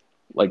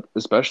 like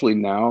especially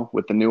now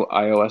with the new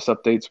iOS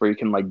updates where you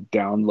can like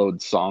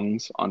download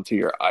songs onto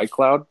your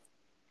iCloud.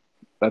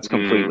 That's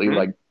completely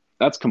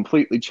That's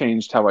completely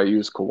changed how I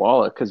use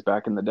Koala, because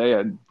back in the day,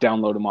 I'd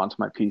download them onto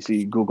my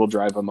PC, Google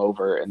Drive them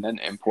over, and then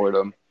import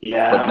them.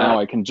 Yeah. But now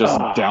I can just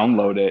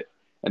download it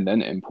and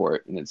then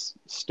import, and it's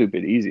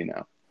stupid easy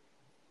now.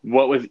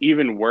 What was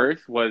even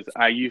worse was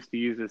I used to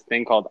use this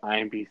thing called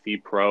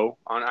IMPC Pro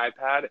on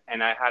iPad,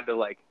 and I had to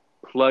like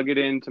plug it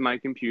into my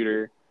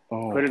computer,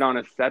 put it on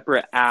a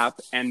separate app,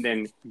 and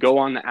then go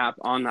on the app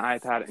on the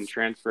iPad and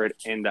transfer it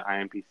into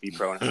IMPC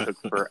Pro. And it took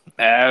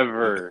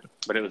forever,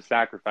 but it was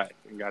sacrifice.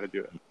 You got to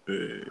do it.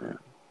 Yeah.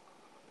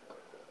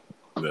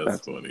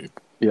 That's funny.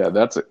 Yeah,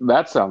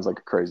 that sounds like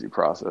a crazy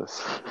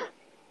process.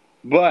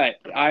 But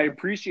I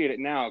appreciate it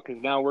now,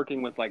 because now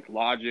working with like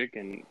Logic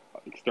and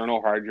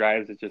external hard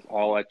drives, it's just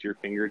all at your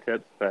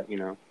fingertips. But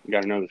you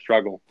got to know the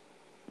struggle.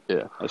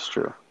 Yeah, that's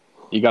true.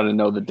 You got to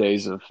know the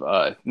days of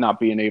not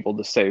being able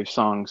to save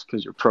songs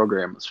because your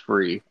program was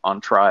free on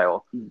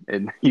trial,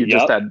 and you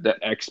just had to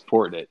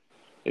export it.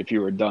 If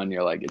you were done,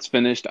 you're like, it's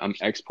finished, I'm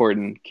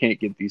exporting, can't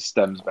get these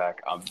stems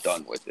back, I'm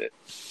done with it.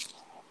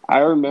 I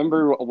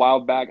remember a while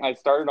back, I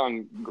started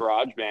on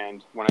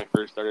GarageBand when I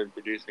first started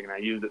producing, and I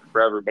used it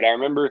forever. But I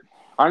remember,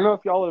 I don't know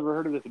if y'all ever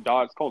heard of this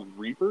DAW, it's called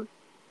Reaper.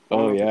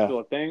 Oh, yeah. It's still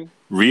a thing.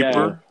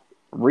 Reaper?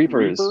 Yeah.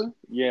 Reaper?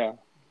 Yeah.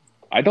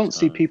 I don't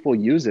see people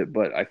use it,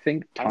 but I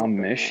think Tom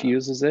Misch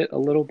uses it a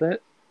little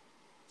bit.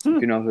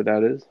 You know who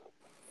that is?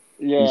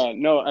 Yeah,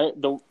 no.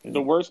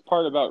 The worst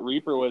part about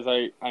Reaper was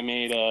I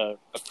made a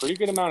pretty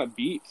good amount of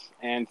beats,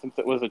 and since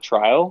it was a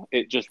trial,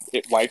 it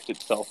wiped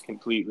itself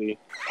completely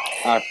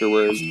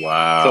afterwards.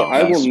 Wow. So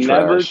I will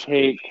trash.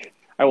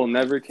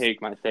 never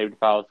take my saved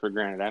files for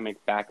granted. I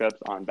make backups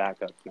on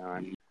backups now.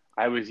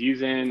 I was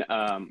using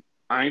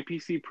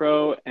iMPC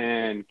Pro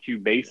and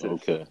Cubasis.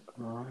 Okay.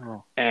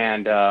 Oh.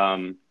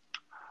 And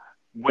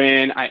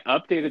when I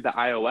updated the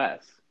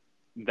iOS,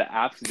 the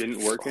apps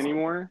didn't work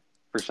anymore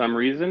for some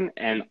reason,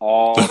 and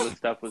all the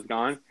stuff was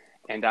gone.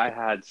 And I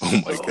had so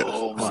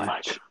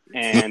much.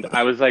 And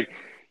I was like,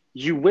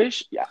 I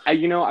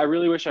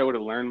really wish I would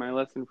have learned my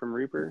lesson from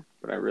Reaper,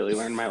 but I really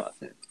learned my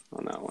lesson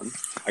on that one.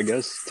 I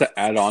guess to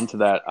add on to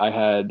that, I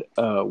had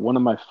one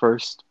of my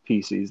first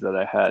PCs that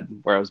I had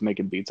where I was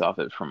making beats off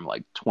it from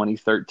like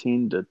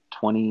 2013 to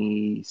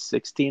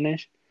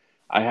 2016-ish.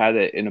 I had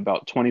it in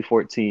about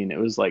 2014. It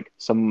was like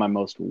some of my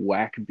most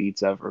whack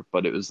beats ever,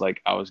 but it was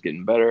like I was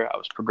getting better. I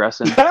was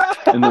progressing.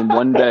 And then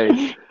one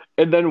day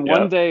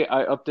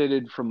I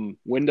updated from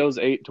Windows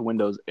 8 to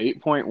Windows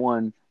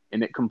 8.1,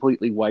 and it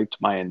completely wiped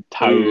my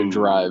entire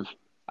drive.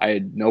 I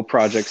had no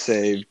project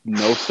saved,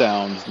 no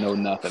sounds, no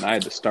nothing. I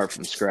had to start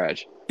from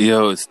scratch.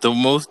 Yo, it's the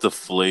most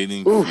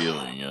deflating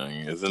feeling, young,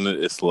 isn't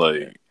it? It's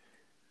like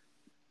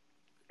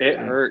it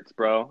hurts,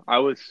 bro. I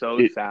was so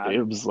sad.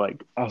 It was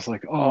like I was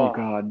like, oh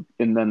God.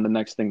 And then the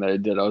next thing that I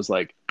did, I was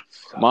like,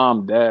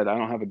 Mom, Dad, I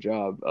don't have a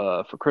job.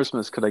 For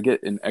Christmas, could I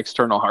get an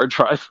external hard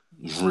drive?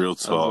 Real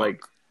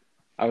talk.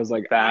 I was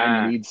like,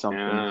 I need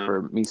something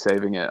for me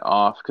saving it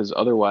off, because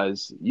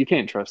otherwise you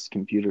can't trust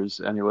computers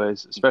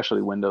anyways,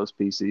 especially Windows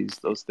PCs.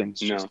 Those things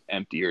just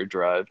empty your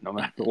drive no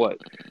matter what.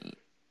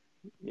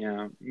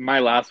 Yeah,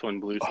 my last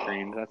one blue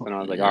screen. That's when I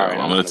was like, all right.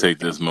 I'm going to take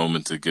this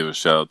moment to give a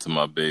shout out to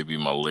my baby,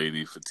 my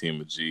lady,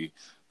 Fatima G.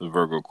 The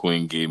Virgo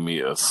Queen gave me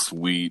a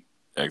sweet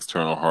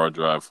external hard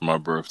drive for my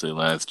birthday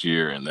last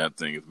year, and that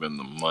thing has been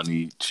the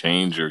money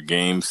changer,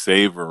 game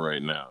saver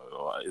right now.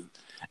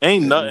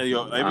 Ain't nothing,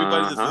 yo.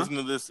 Everybody that's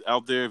listening to this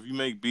out there, if you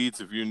make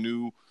beats, if you're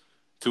new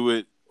to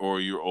it or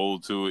you're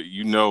old to it,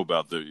 you know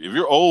about if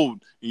you're old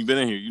and you've been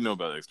in here, you know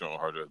about the external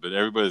hard drive. But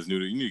everybody's new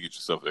to it, you need to get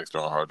yourself an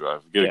external hard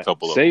drive. Get a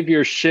couple of them. Save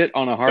your shit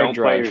on a hard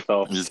drive. Don't play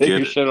yourself. Just Save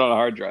your shit on a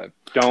hard drive.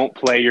 Don't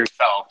play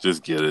yourself.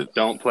 Just get it.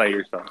 Don't play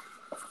yourself.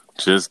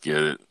 Just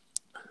get it.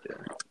 Yeah.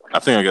 I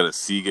think I got a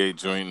Seagate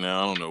joint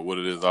now. I don't know what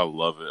it is. I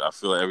love it. I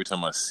feel like every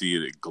time I see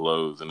it, it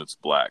glows and it's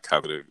black.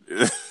 How could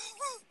it?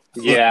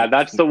 Yeah,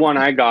 that's the one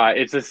I got.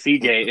 It's a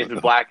Seagate. It's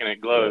black and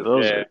it glows.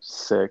 Those are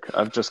sick.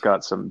 I've just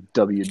got some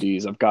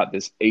WDs. I've got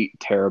this 8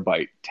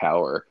 terabyte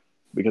tower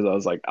because I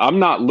was like, I'm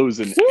not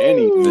losing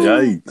anything.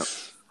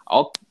 Yikes.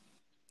 I'll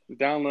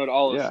download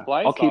all the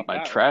splice. I'll keep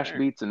my trash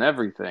beats and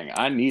everything.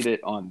 I need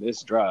it on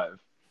this drive.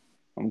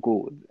 I'm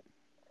cool with it.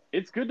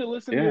 It's good to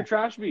listen to your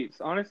trash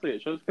beats. Honestly,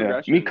 it shows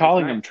progression. Me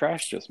calling them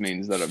trash just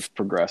means that I've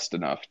progressed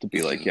enough to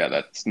be like, yeah,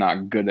 that's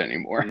not good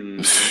anymore.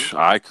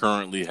 I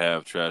currently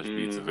have trash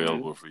beats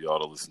available for y'all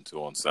to listen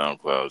to on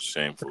SoundCloud,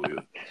 shamefully.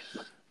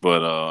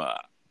 But,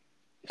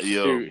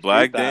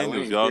 Black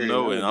Daniels, y'all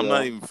know it. I'm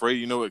not even afraid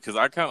you know it because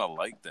I kind of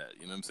like that.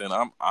 You know what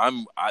I'm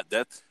saying?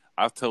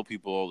 I tell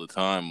people all the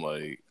time,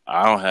 like,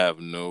 I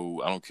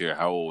don't care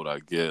how old I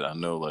get. I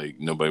know, like,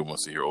 nobody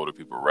wants to hear older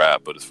people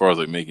rap. But as far as,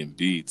 like, making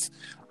beats,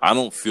 I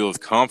don't feel as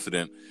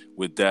confident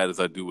with that as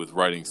I do with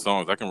writing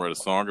songs. I can write a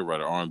song, I can write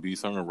an R&B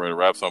song, I can write a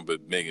rap song,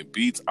 but making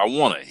beats, I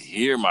want to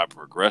hear my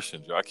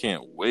progression. I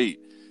can't wait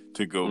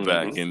to go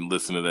back and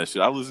listen to that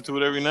shit. I listen to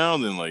it every now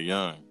and then, like,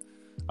 young,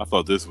 I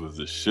thought this was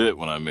the shit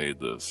when I made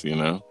this, you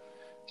know?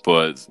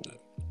 But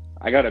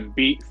I got a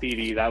beat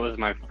CD. That was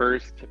my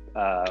first,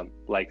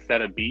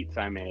 set of beats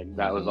I made.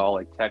 That was all,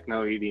 like,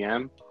 techno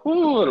EDM.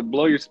 Ooh, it'll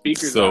blow your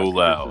speakers so out.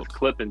 loud. It's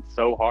clipping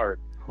so hard.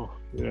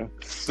 Yeah.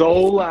 So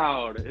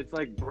loud. It's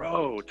like,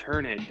 bro,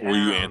 turn it down. Were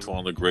you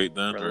Antoine the Great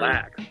then?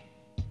 Relax.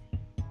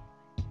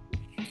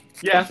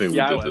 Yeah. I think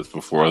we did this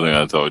before. I think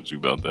I told you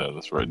about that.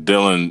 That's right.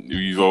 Dylan,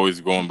 you've always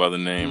going by the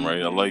name,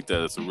 right? I like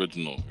that. It's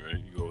original,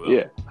 right? You go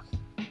yeah.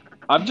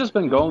 I've just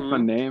been going with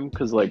my name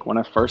because, like, when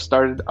I first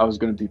started, I was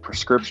going to be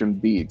Prescription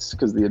Beats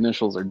because the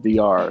initials are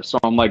DR. So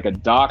I'm like a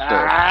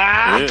doctor.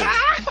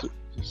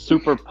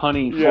 Super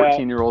punny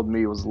 14-year-old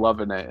me was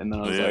loving it, and then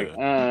I was like,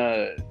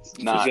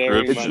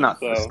 it's not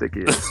the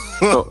stickiest.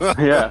 So,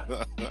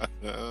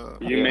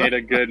 you made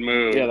a good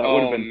move. Yeah, that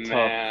would have been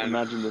tough.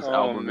 Imagine this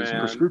album is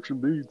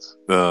Prescription Beats.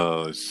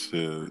 Oh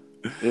shit.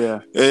 Yeah.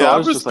 Hey, so I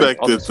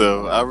respect it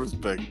though. I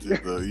respect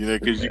it though. You know,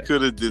 because you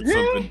could have did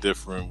something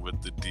different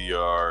with the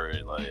DR,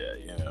 and like,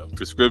 you know,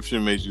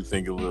 Prescription made you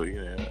think a little.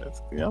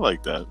 I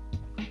like that.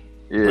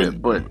 Yeah,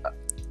 but.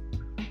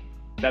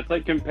 That's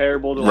like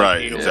comparable to like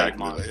 808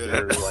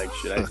 Monster. Like,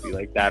 should I see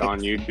like that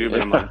on YouTube?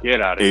 And I'm like,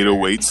 get out of here.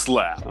 808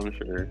 slap. I'm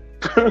sure.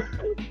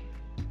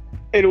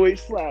 808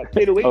 slap.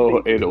 808.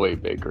 Oh,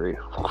 808 Bakery.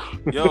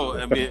 Yo,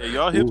 I mean, are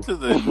y'all hip to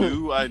the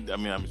new?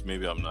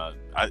 Maybe I'm not.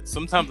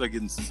 Sometimes I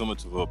get into so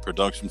much of a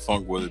production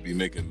funk, whether it be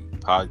making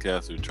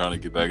podcasts or trying to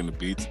get back into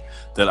beats,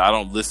 that I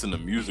don't listen to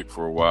music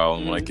for a while.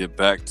 And when I get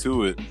back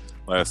to it,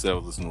 like I said, I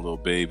was listening to Lil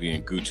Baby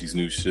and Gucci's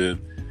new shit.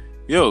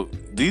 Yo,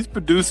 these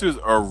producers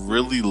are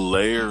really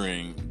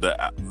layering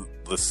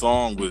the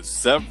song with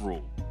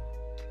several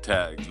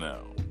tags now.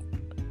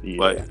 Yeah.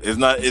 Like it's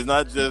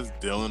not just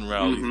Dylan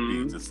Rowley's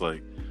Mhm. beats. It's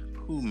like,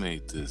 who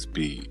made this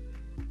beat?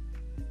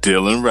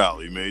 Dylan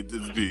Rowley made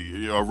this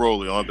beat.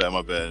 Rolling on that,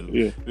 my bad.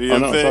 Yeah. You know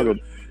what I'm it's all saying? good.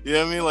 You know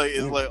what I mean? Like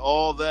it's like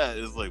all that.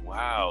 It's like,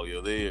 wow,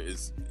 yo,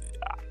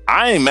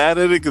 I ain't mad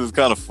at it because it's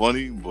kind of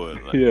funny,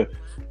 but like, Yeah.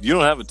 you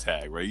don't have a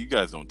tag, right? You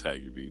guys don't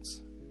tag your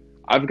beats.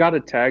 I've got a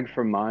tag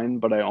for mine,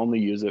 but I only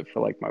use it for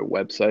like my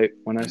website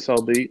when I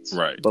sell beats.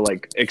 Right. But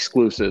like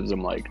exclusives,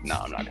 I'm like, no,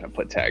 I'm not gonna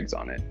put tags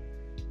on it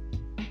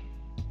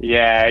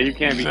Yeah, you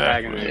can't be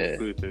Exactly. tagging an Yeah.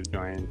 exclusive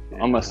joint. Yeah.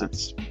 unless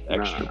it's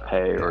extra Nah.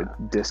 pay or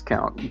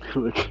discount.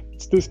 Like,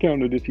 it's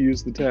discounted if you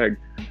use the tag.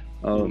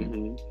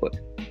 Mhm. But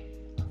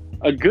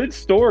A good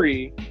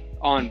story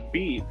on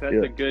beats. That's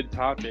Yeah. a good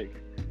topic.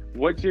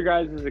 What's your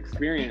guys'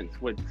 experience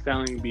with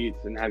selling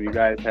beats, and have you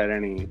guys had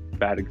any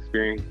bad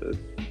experiences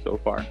so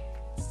far?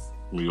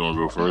 You want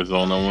to go first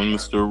on that one,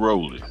 Mr.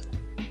 Rowley?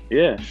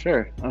 yeah,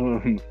 sure.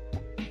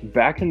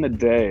 Back in the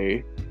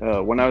day,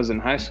 when I was in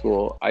high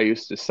school, I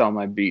used to sell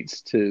my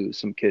beats to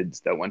some kids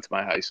that went to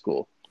my high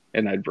school,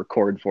 and I'd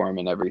record for them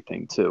and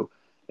everything too.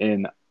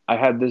 And I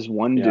had this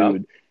one Yeah.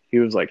 dude. He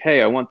was like,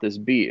 "Hey, I want this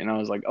beat," and I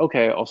was like,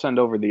 "Okay, I'll send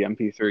over the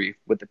MP3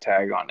 with the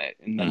tag on it,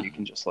 and then you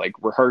can just like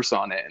rehearse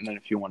on it. And then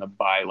if you want to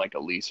buy like a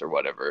lease or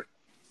whatever,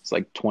 it's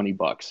like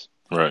 $20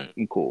 Right.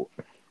 and cool."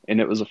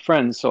 And it was a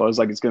friend, so I was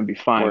like, "It's gonna be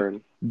fine."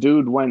 Word.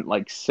 Dude went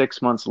like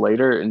 6 months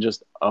later and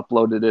just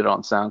uploaded it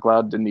on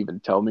SoundCloud, didn't even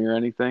tell me or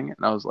anything,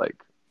 and I was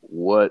like,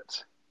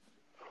 "What?"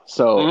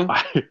 So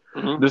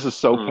Mhm. this is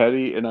so Mhm.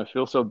 petty, and I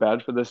feel so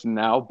bad for this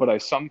now. But I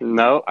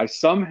No.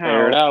 somehow,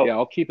 Air it out. yeah,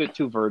 I'll keep it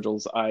to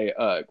Virgil's. I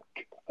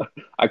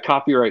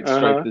copyright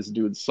strike this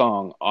dude's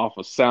song off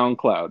of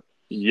SoundCloud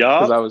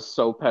because I Yup. was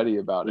so petty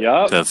about it.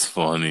 Yup. That's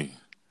funny.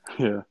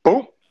 Yeah,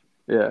 Boom.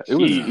 yeah, it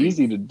was Jeez.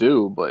 easy to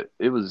do, but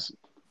it was.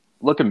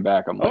 Looking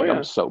back, I'm Oh, like, yeah.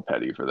 I'm so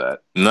petty for that.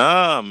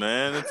 Nah,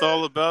 man, it's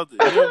all about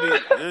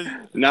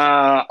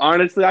Nah,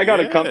 honestly, I got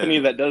a Yeah. company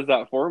that does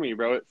that for me,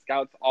 bro. It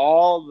scouts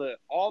all the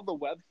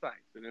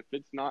websites, and if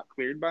it's not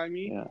cleared by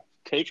me, Yeah,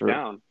 take true.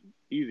 down.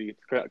 Easy. It's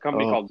a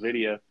company Oh. called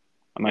Vidya.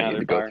 I might Yeah, need to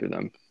they're go fire. through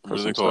them for what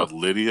is some it called?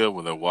 stuff. Lydia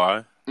with a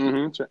Y?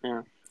 Mm-hmm.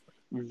 Yeah.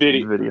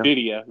 Vidya.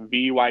 Vidya.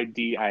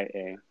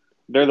 VYDIA.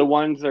 They're the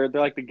ones. They're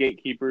like the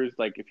gatekeepers.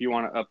 Like if you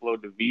want to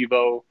upload to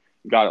Vivo,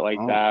 you got it like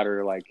Oh. that,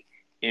 or like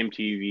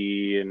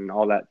MTV and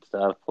all that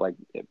stuff. Like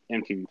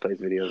MTV plays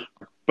videos,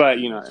 but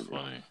you know what I That's mean.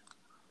 funny.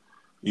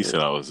 You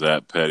said I was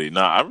that petty.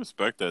 Nah, I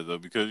respect that though,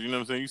 because you know what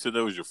I'm saying. You said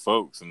that was your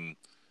folks, and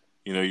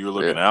you know you were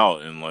looking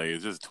out, and like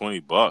it's just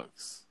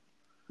 $20.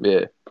 Yeah,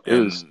 it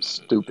And- was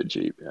stupid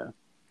cheap. Yeah,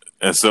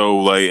 And so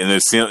like, and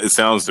it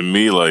sounds to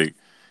me like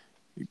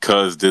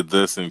Cuz did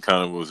this and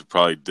kind of was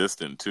probably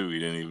distant too. He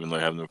didn't even like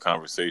have no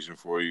conversation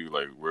for you.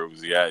 Like where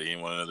was he at? He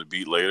didn't want another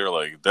beat later.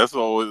 Like that's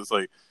always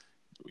like.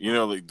 You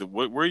know, like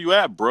where you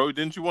at, bro?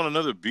 Didn't you want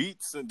another beat?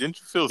 Didn't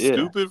you feel Yeah.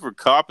 stupid for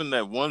copping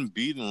that one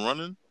beat and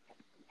running?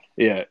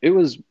 yeah, it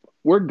was.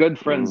 We're good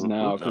friends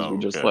now because Oh, we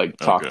just okay, like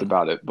talked okay.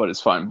 about it, but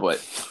it's fine. But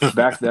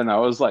back then, I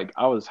was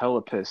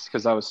hella pissed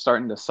because I was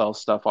starting to sell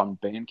stuff on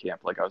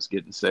Bandcamp, like I was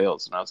getting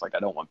sales, and I was like, I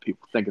don't want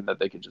people thinking that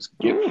they could just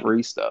get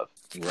free stuff,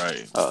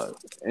 Right.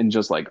 and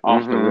just like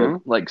off the Mhm.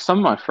 rip. Like some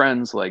of my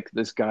friends, like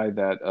this guy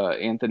that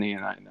Anthony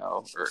and I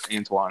know, or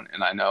Antoine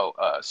and I know,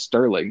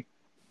 Sterling.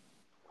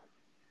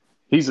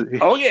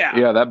 Oh yeah.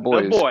 Yeah, that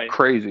boy The boy. is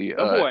crazy. The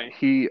boy.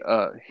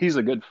 He's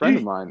a good friend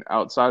of mine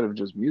outside of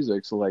just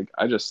music. So like,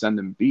 I just send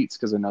him beats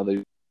because I know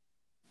they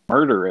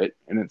murder it,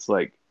 and it's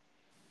like,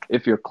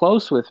 if you're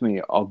close with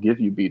me, I'll give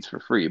you beats for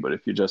free. But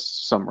if you're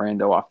just some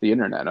rando off the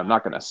internet, I'm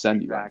not gonna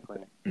send you Exactly.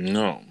 anything.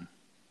 No.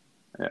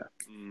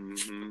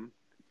 Mm-hmm.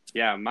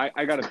 Yeah,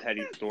 I got a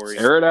petty story.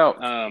 Air it out.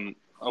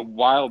 A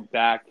while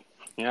back.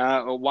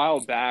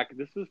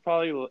 This was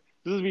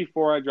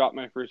before I dropped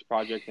my first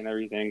project and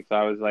everything. So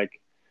I was like,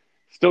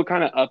 still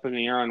kind of up in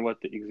the air on what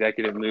the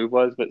executive move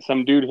was. But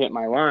some dude hit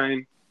my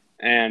line,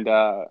 and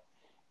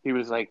he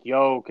was like,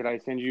 "Yo, could I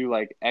send you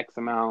like X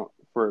amount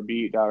for a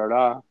beat?" Da da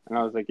da. And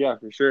I was like, "Yeah,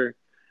 for sure."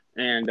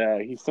 And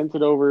he sent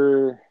it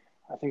over,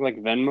 I think like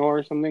Venmo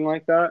or something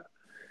like that.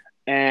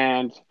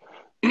 And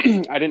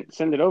I didn't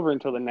send it over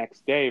until the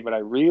next day, but I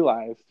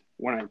realized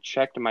when I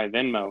checked my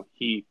Venmo,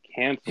 he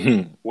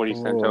canceled what he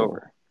sent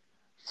over.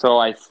 So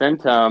I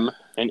sent him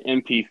an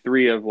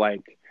MP3 of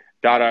like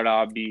da da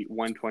da beat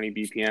 120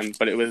 BPM,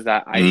 but it was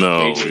that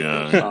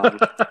song.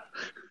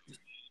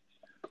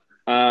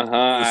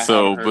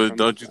 So, but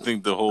don't you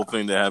think the whole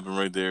thing that happened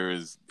right there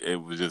is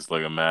it was just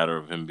like a matter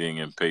of him being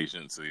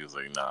impatient? So he was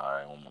like, "Nah,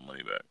 I want my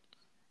money back."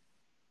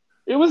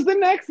 It was the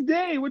next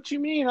day. What you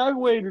mean? I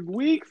waited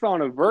weeks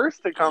on a verse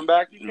to come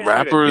back. You can't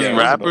Rappers wait a day.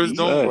 rappers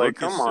don't Like, look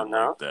come at on shit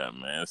now. like that,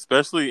 man.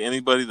 Especially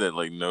anybody that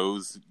like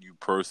knows you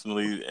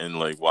personally and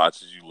like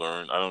watches you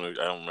learn. I don't know.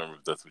 I don't remember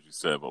if that's what you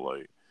said, but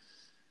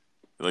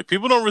like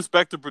people don't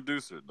respect the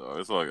producer, dog.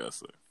 That's all I gotta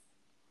say.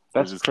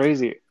 That's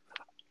crazy.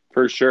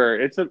 For sure.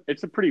 It's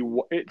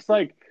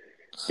like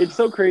it's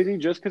so crazy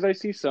just because I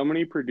see so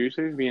many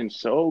producers being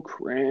so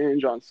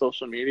cringe on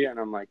social media, and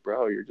I'm like,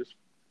 bro, you're just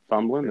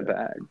fumbling the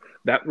bag.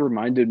 That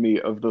reminded me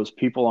of those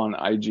people on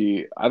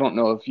IG. I don't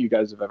know if you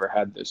guys have ever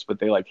had this, but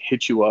they like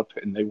hit you up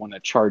and they want to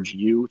charge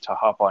you to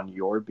hop on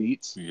your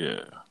beats.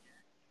 Yeah.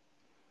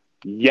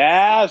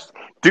 Yes,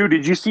 dude.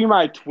 Did you see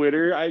my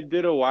Twitter I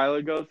did a while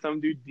ago?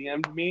 Some dude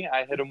DM'd me.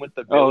 I hit him with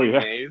the Billy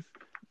Mays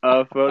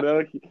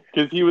photo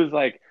because he was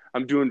like,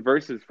 "I'm doing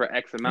verses for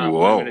X amount,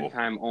 limited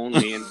time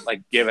only," and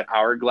like give an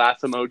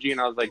hourglass emoji.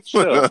 And I was like,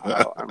 "Chill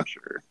out, I'm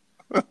sure."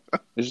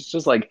 It's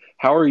just like,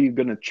 how are you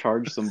going to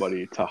charge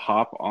somebody to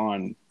hop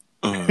on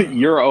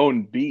your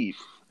own beat?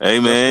 Hey,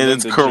 man,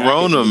 it's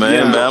Corona,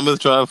 man. I'm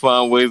just trying to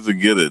find ways to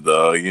get it,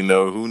 dog. You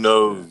know, who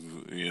knows?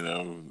 You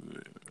know.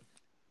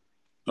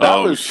 That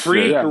was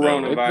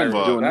pre-coronavirus. I've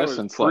been doing this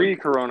since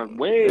pre-corona,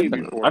 way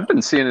before. I've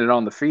been seeing it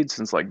on the feed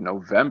since like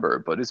November,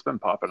 but it's been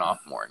popping off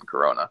more in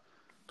Corona.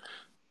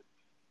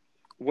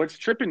 What's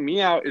tripping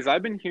me out is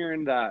I've been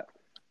hearing that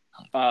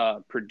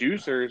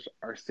producers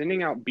are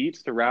sending out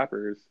beats to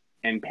rappers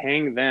and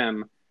paying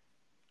them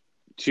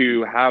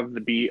to have the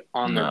beat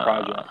on their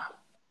project.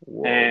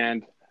 Whoa.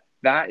 And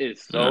that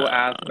is so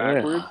ass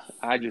backwards.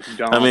 Yeah. I just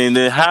don't. I mean,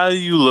 then how do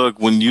you look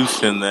when you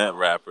send that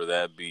rapper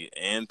that beat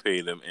and pay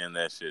them and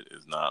that shit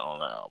is not on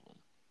the album?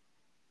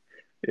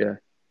 Yeah.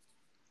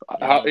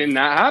 And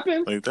that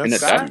happens. Like, and at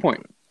that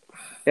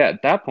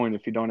point,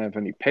 if you don't have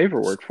any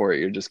paperwork for it,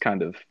 you're just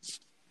kind of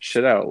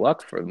shit out of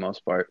luck for the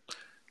most part.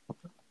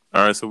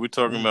 All right, so we're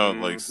talking about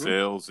like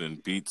sales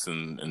and beats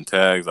and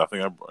tags. I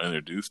think I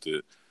introduced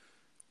it.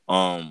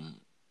 Are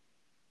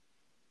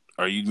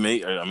you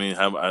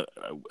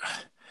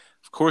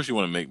of course you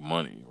want to make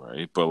money,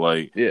 right? But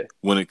like,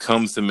 when it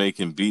comes to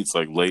making beats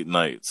like Late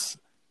Nights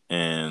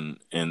and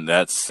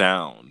that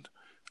sound,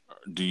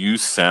 do you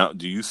sell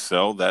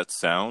that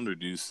sound, or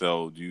do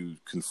you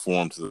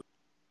conform to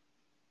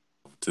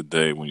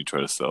today when you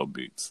try to sell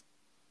beats?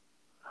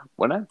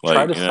 When I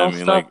try to sell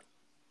stuff,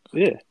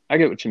 I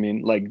get what you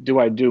mean. Like, do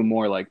I do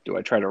more like, do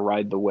I try to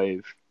ride the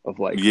wave of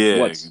like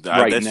what's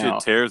right that now?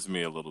 Shit tears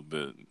me a little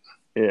bit.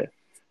 Yeah.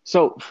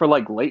 So for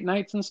like Late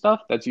Nights and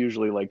stuff, that's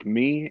usually like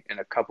me and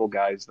a couple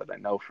guys that I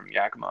know from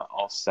Yakima.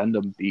 I'll send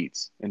them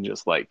beats and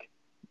just like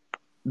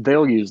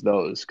they'll use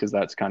those because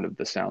that's kind of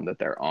the sound that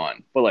they're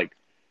on. But like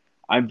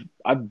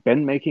I've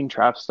been making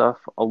trap stuff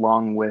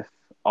along with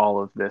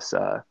all of this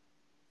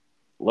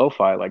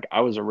lo-fi. Like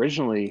I was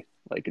originally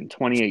like in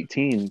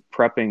 2018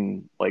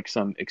 prepping like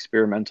some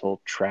experimental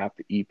trap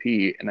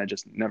EP, and I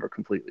just never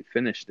completely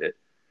finished it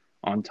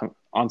on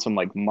some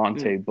like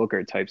Monte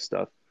Booker type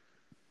stuff.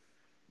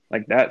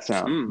 Like that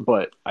sound,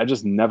 but I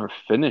just never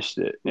finished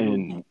it.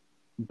 And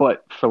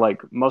but for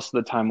like most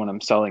of the time when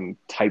I'm selling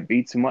type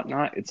beats and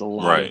whatnot, it's a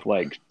lot of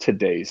like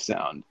today's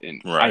sound.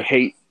 And I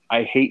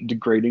hate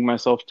degrading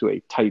myself to a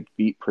type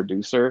beat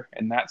producer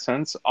in that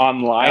sense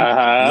online.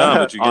 No,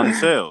 but you get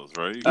sales,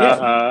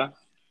 right?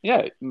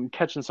 Yeah, I'm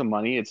catching some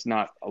money. It's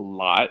not a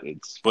lot.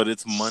 But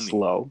it's money.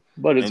 Slow,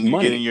 but it's money. And you're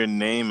money. Getting your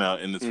name out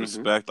in this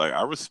respect. Like,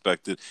 I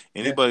respect it.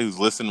 Anybody who's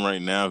listening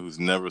right now who's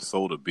never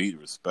sold a beat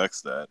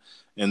respects that.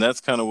 And that's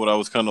kind of what I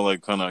was kind of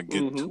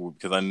getting to,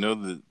 because I know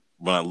that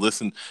when I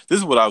listen, this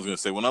is what I was going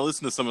to say. When I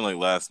listen to something like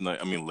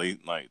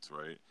Late Nights,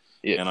 right?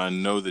 Yeah. And I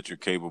know that you're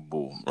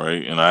capable,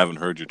 right? And I haven't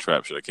heard your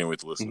trap shit. I can't wait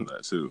to listen to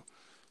that too.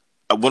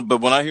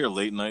 But when I hear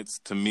Late Nights,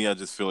 to me, I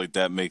just feel like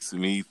that makes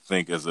me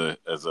think as a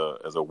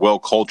well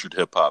cultured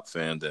hip hop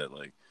fan that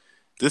like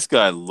this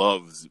guy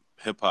loves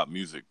hip hop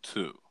music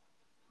too.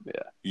 Yeah,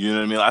 you know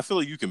what I mean. I feel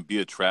like you can be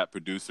a trap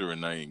producer and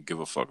not even give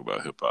a fuck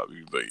about hip hop.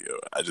 You be like, yo,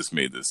 I just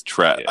made this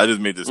trap. Yeah. I just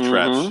made this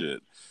trap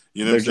shit.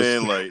 You know what I'm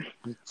saying? Like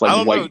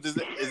I don't know.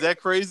 Is that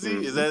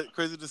crazy? Is that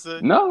crazy to say?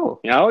 No.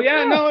 Oh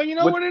yeah, no. You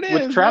know what it is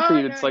with trap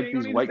beat. It's like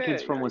these white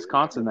kids from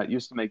Wisconsin that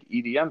used to make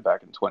EDM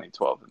back in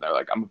 2012, and they're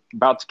like, "I'm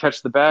about to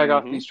catch the bag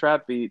off these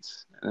trap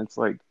beats," and it's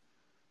like,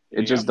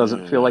 it just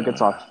doesn't feel like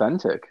it's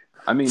authentic.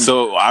 I mean,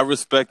 so I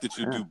respect that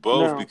you do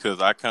both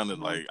because I kind of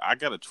like I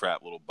got a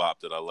trap little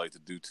bop that I like to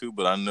do too,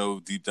 but I know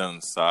deep down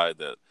inside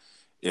that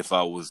if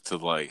I was to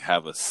like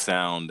have a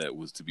sound that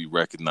was to be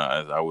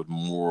recognized, I would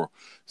more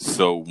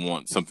so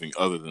want something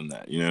other than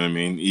that. You know what I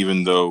mean?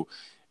 Even though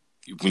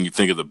when you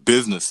think of the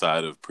business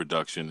side of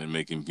production and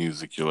making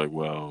music, you're like,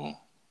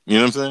 well, you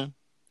know what I'm saying?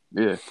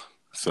 Yeah.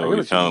 So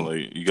you kind of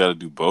like you got to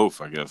do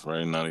both, I guess,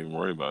 right? And not even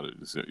worry about it.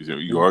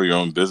 You are your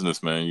own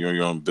business, man. You're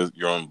your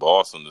own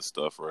boss on this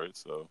stuff, right?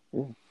 So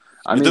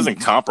it doesn't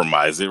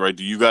compromise it, right?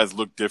 Do you guys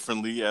look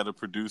differently at a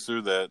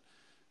producer that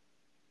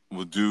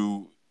will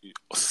do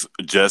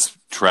just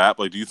trap?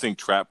 Like, do you think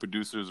trap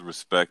producers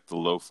respect the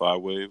lo-fi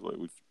wave? Like,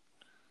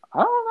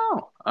 I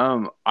don't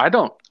know. I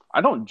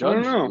don't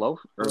judge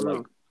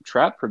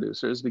trap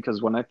producers,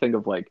 because when I think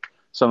of like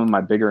some of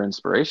my bigger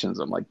inspirations,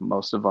 I'm like,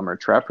 most of them are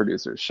trap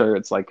producers. Sure,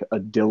 it's like a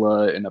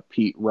Dilla and a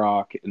Pete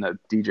Rock and a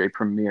DJ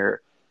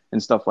Premier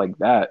and stuff like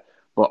that,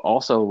 but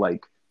also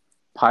like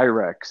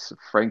Pyrex,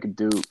 Frank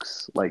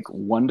Dukes, like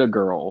Wonder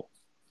Girl,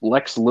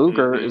 Lex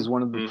Luger Mhm. is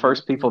one of the Mhm.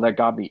 first people that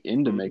got me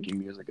into Mhm. making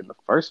music in the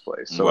first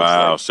place. So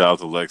Wow, it's shout out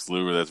to Lex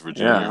Luger. That's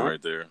Virginia Yeah.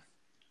 right there.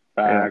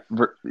 like,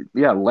 Facts.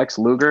 Lex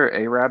Luger,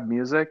 Arab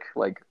music,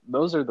 like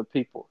those are the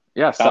people.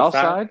 Yeah,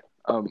 Southside,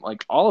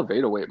 like all of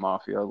 808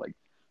 Mafia, like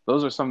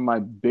those are some of my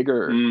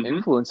bigger Mhm.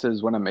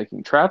 influences when I'm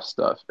making trap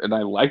stuff, and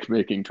I like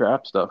making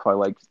trap stuff. I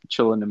like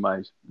chilling in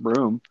my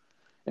room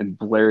and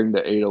blaring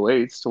the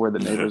 808s to where the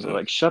neighbors are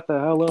like, "Shut the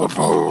hell up!"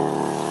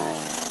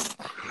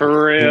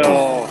 For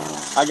real.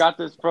 I got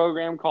this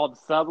program called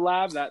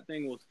Sublab. That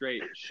thing will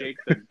straight shake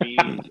the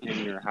beams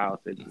in your house.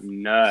 It's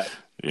nuts.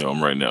 Yo,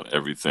 I'm writing down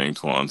everything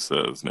Twan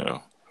says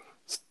now.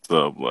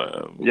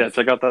 Sublab. Yeah,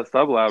 check out that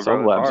Sublab, bro. It's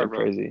Sublabs hard, are bro.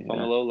 crazy. It's on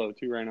the Yeah. low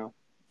too right now.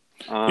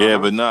 Yeah,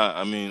 but not.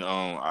 I mean,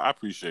 I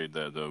appreciate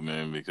that though,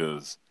 man,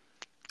 because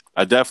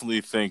I definitely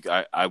think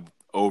I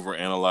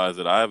overanalyze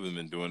it. I haven't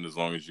been doing it as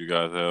long as you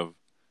guys have.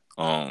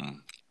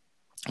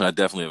 I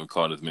definitely haven't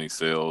caught as many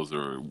sales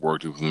or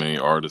worked with as many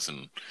artists,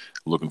 and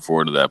looking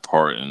forward to that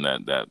part and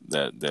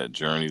that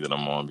journey that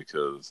I'm on,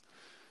 because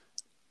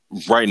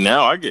right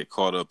now I get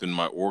caught up in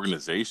my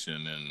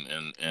organization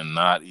and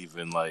not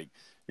even like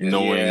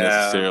knowing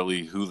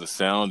necessarily who the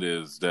sound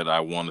is that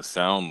I want to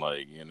sound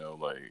like, you know,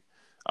 like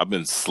I've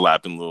been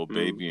slapping Lil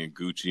Baby and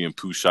Gucci and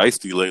Pooh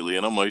Shiesty lately,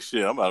 and I'm like,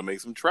 shit, I'm about to make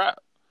some trap.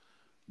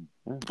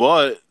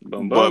 But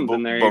Boom, boom.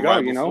 Then there you go.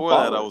 right You know, before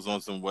that, follow I it. was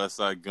on some West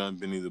Side Gun,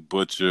 Benny the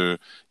Butcher,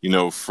 you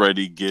know,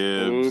 Freddie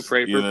Gibbs, Ooh,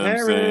 pray you for know what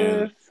I'm saying?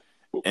 Paris.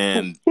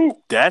 And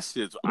that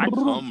shit, I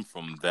come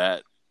from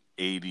that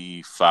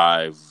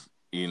 85,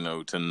 you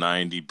know, to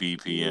 90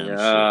 BPM shit.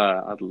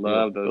 Yeah, I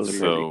love those Those are beats.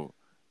 So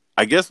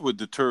I guess what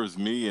deters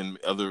me and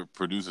other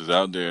producers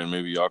out there, and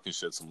maybe y'all can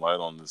shed some light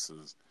on this,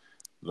 is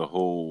the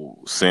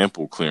whole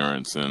sample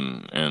clearance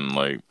and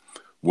like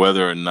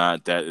whether or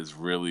not that is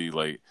really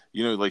like,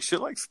 you know, like shit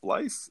like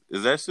Splice.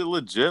 Is that shit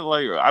legit?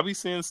 Like, I be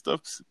seeing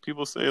stuff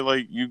people say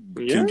like you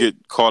can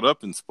get caught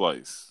up in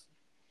Splice.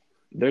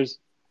 There's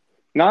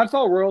No, it's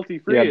all royalty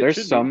free. Yeah,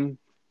 there's some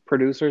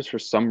producers for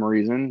some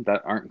reason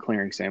that aren't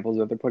clearing samples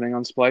that they're putting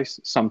on Splice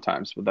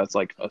sometimes, but that's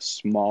like a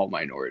small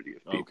minority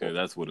of people. Okay,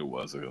 that's what it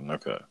was.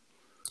 Okay.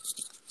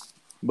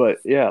 But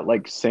yeah,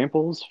 like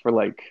samples for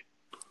like,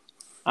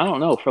 I don't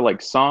know, for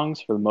like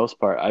songs, for the most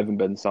part, I haven't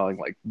been selling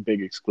like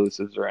big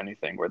exclusives or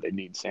anything where they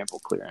need sample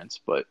clearance.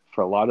 But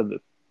for a lot of the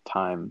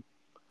time,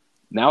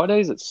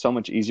 nowadays, it's so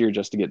much easier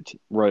just to get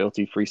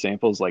royalty-free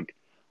samples. Like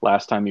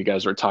last time you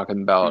guys were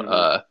talking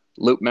about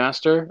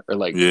Loopmaster, or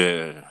like...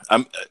 Yeah.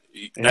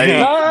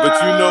 Hey,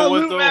 but you know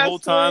what, though? The whole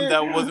time,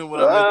 that wasn't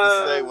what I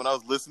meant to say. When I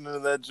was listening to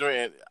that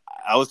joint,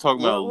 I was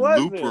talking about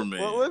Looperman.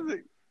 What was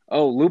it?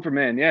 Oh,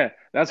 Looperman, yeah.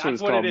 That's what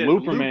it's called.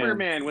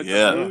 Looperman with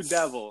the Blue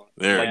Devil.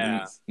 There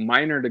it is.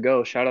 Minor to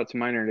Go. Shout out to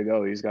Minor to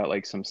Go. He's got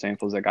like some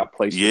samples that got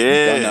placed.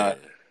 Yeah.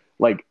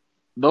 Like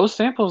those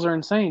samples are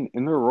insane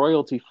and they're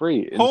royalty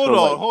free.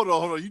 Hold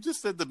on. You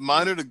just said the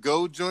Minor to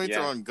Go joints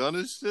are on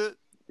Gunna's shit?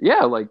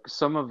 Yeah, like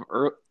some of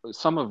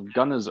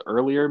Gunna's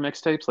earlier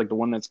mixtapes, like the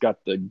one that's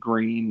got the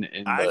green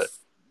and the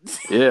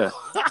yeah.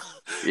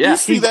 You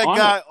see that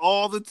guy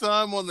all the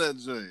time on that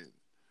joint.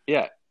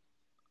 Yeah.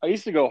 I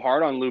used to go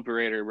hard on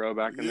Looperator, bro,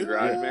 back in the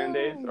GarageBand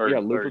days.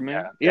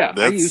 Looperman. Yeah,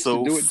 I used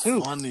to do it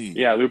too. Funny.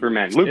 Yeah,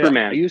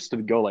 Looperman. I used to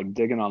go like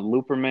digging on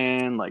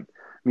Looperman, like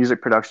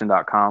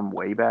musicproduction.com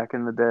way back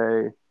in the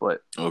day.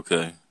 But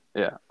okay.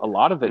 Yeah, a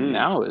lot of it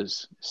now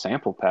is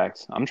sample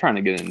packs. I'm trying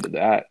to get into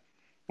that.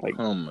 Like,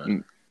 oh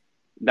man.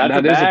 That's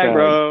a bag,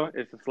 bro.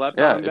 It's a slept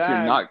on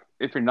bag.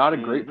 If you're not a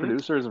great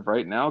producer as of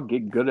right now,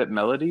 get good at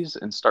melodies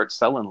and start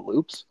selling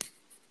loops,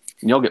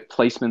 and you'll get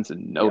placements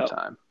in no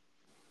time.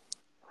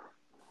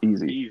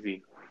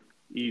 Easy.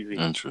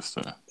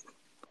 Interesting.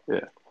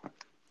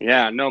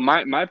 Yeah. No,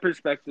 my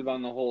perspective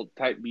on the whole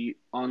type beat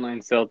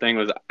online sale thing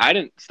was I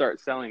didn't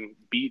start selling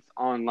beats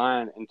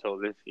online until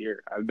this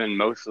year. I've been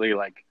mostly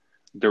like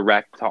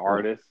direct to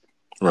artist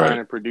kind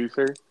of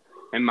producer,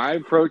 and my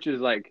approach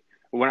is like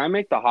when I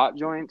make the hot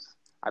joints,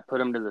 I put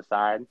them to the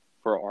side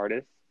for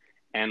artists,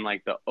 and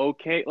like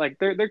like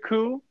they're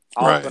cool.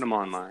 I'll put them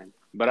online,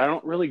 but I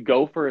don't really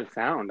go for a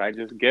sound. I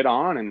just get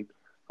on and.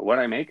 What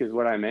I make is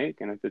what I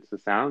make, and if it's the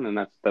sound, then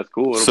that's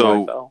cool.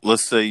 So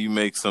let's say you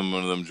make some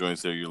of them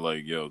joints there. You're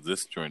like, yo,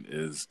 this joint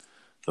is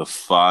the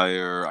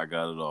fire. I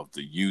got it off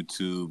the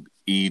YouTube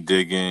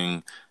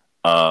digging.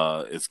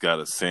 It's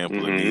got a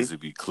sample that needs to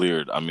be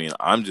cleared. I mean,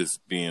 I'm just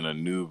being a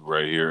noob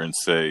right here and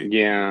say,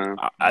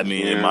 I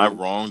mean, am I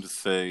wrong to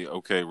say,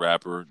 okay,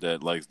 rapper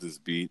that likes this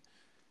beat,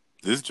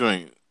 this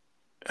joint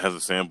has a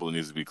sample that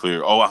needs to be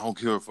cleared. Oh, I don't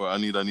care for I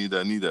need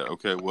that.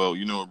 Okay, well,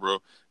 you know what, bro,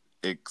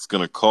 it's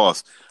gonna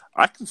cost.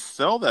 I can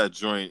sell that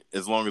joint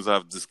as long as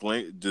I've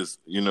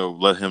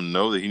let him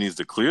know that he needs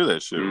to clear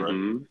that shit,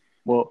 right?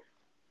 Well,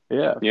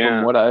 yeah.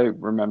 From what I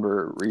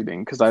remember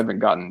reading, because I haven't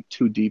gotten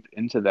too deep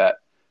into that,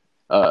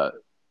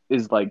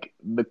 is like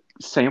the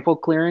sample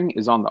clearing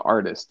is on the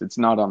artist. It's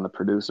not on the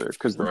producer,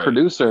 because the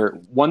producer,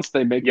 once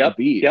they make the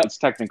beat, it's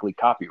technically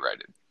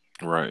copyrighted.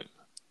 Right.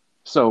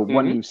 So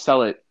when you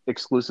sell it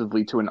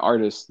exclusively to an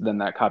artist, then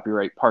that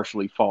copyright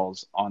partially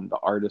falls on the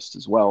artist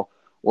as well.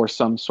 or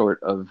some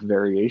sort of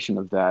variation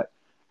of that,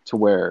 to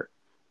where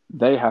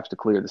they have to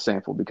clear the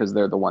sample because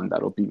they're the one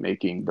that'll be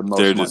making the most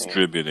They're money.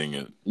 distributing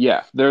it.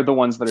 Yeah, they're the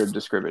ones that are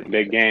distributing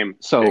Big it. game.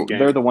 So Big game.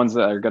 they're the ones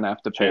that are going to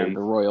have to pay Chance.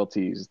 the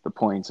royalties, the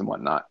points, and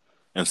whatnot.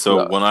 And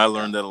so when I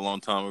learned that a long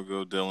time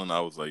ago, Dylan,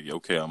 I was like,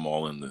 okay, I'm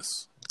all in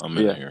this. I'm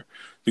in here.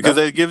 Because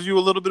that gives you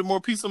a little bit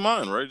more peace of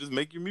mind, right? Just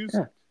make your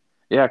music.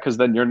 Yeah, because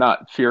then you're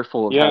not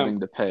fearful of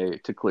having to pay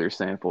to clear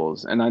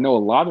samples. And I know a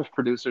lot of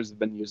producers have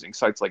been using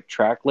sites like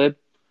Tracklib,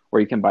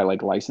 where you can buy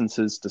like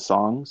licenses to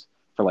songs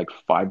for like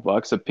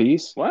 $5 a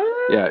piece. What?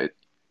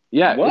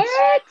 Yeah. What?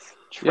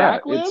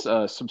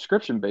 It's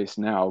subscription based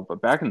now,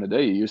 but back in the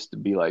day, it used to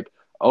be like,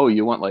 oh,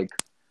 you want like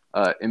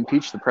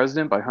Impeach the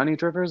President by Honey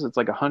Drippers? It's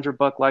like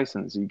 $100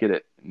 license. You get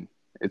it. And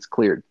it's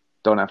cleared.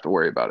 Don't have to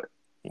worry about it.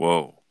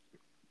 Whoa.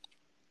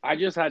 I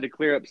just had to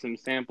clear up some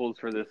samples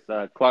for this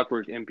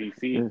Clockwork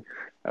MPC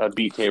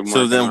beat tape.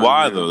 So then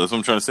why, though? That's what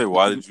I'm trying to say.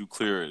 Why did you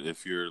clear it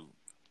if you're...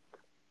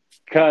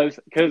 Because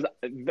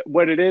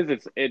what it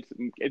is, it's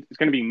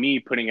going to be me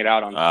putting it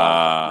out on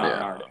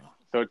Spotify.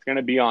 So it's going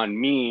to be on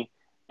me,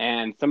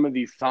 and some of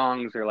these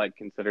songs are like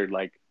considered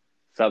like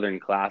Southern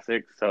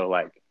classics. So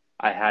like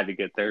I had to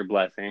get their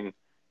blessing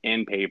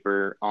in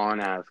paper on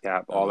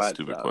ASCAP, all that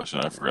stupid stuff. question.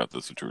 I forgot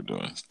that's what you were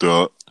doing.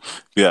 Duh.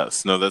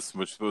 Yes. No, that's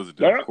what you're supposed to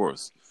do, of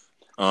course.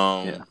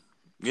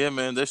 Yeah,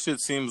 man, that shit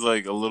seems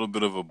like a little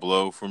bit of a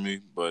blow for me,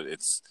 but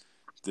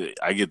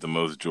I get the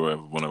most joy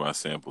whenever I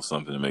sample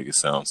something to make it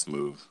sound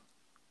smooth.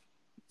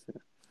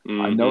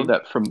 I know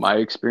that from my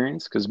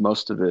experience, because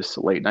most of this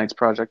Late Nights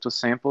project was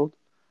sampled.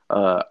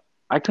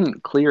 I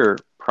couldn't clear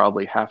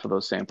probably half of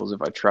those samples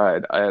if I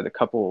tried. I had a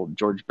couple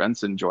George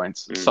Benson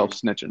joints,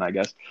 self-snitching, I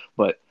guess,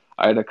 but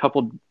I had a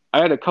couple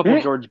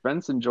George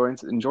Benson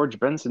joints, and George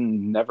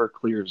Benson never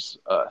clears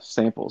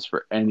samples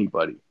for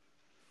anybody.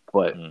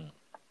 But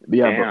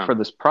but for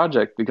this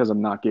project, because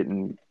I'm not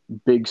getting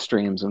big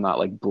streams, I'm not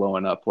like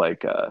blowing up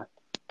like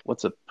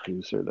what's a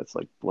producer that's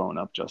like blowing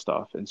up just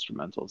off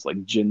instrumentals,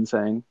 like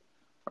Ginseng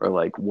or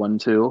like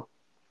 1-2.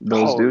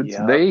 Those dudes,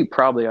 they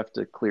probably have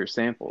to clear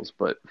samples.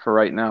 But for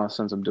right now,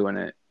 since I'm doing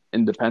it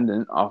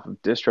independent off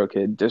of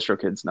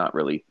DistroKid's not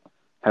really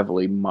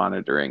heavily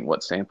monitoring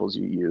what samples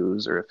you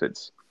use or if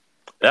it's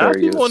I've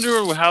been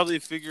wondering how they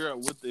figure out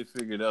what they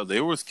figured out.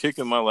 They was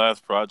kicking my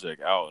last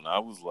project out, and I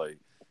was like,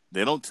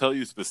 they don't tell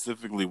you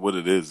specifically what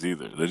it is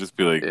either. They just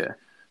be like,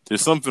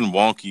 there's something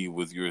wonky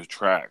with your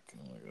track.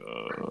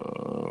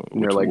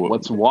 And you're like,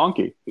 what's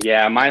wonky?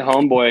 Yeah, my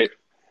homeboy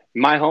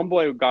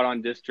got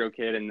on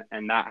DistroKid,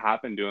 and that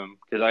happened to him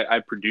because I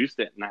produced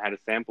it and I had a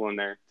sample in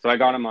there. So I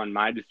got him on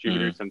my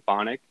distributor,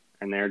 Symphonic,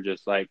 and they're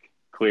just like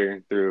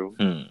clearing through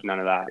none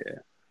of that. Yeah.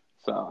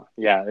 So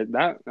that'd be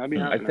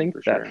happening. I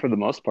think that for the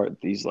most part,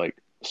 these like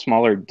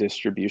smaller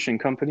distribution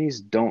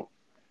companies don't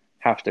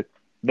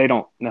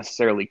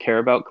necessarily care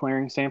about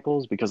clearing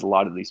samples because a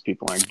lot of these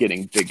people aren't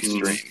getting big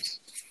streams.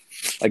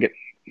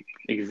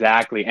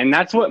 Exactly, and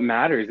that's what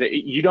matters.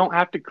 You don't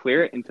have to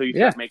clear it until you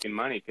start making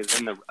money, because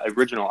then the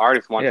original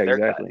artist wants their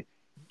cut.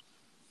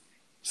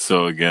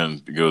 So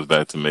again, it goes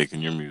back to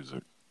making your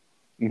music.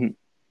 Mm-hmm.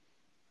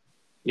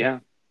 Yeah,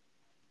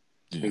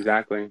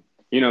 exactly.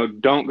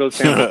 Don't go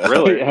sample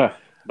Thriller,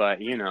 but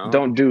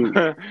don't do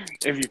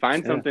if you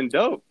find something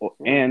dope.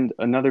 And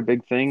another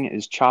big thing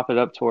is chop it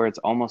up to where it's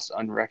almost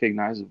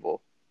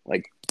unrecognizable.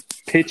 Like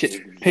pitch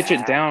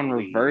it down,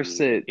 reverse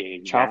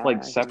it, chop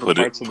like separate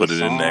parts of the song. Put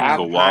it in that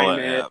Koala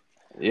app.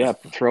 Yeah,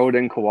 throw it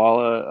in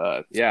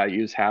Koala.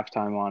 Use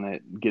halftime on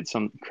it. Get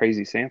some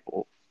crazy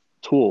sample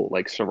tool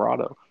like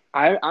Serato.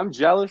 I'm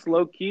jealous,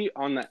 low key,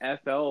 on the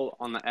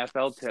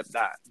FL tip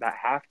that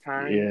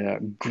halftime. Yeah,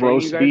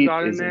 gross beat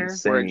is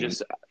insane.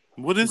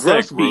 What is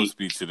that gross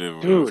beat that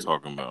everyone was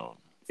talking about?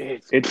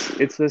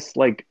 It's this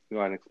like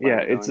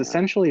it's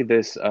essentially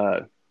this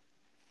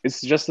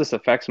it's just this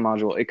effects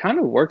module. It kind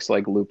of works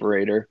like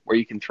Looperator, where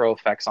you can throw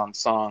effects on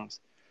songs,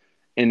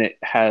 and it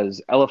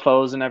has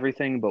LFOs and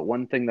everything. But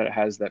one thing that it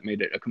has that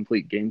made it a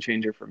complete game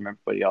changer from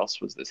everybody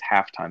else was this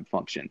halftime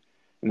function.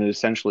 And it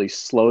essentially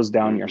slows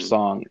down your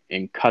song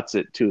and cuts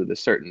it to the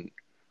certain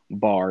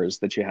bars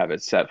that you have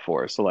it set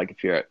for. So like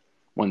if you're at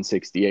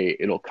 168,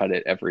 it'll cut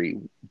it every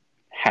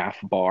half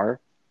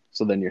bar.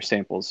 So then your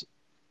sample's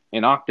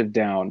an octave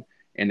down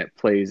and it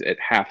plays at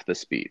half the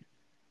speed.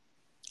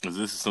 Is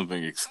this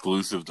something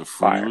exclusive to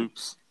Fruity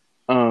Loops?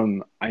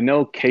 I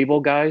know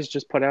Cable Guys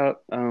just put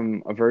out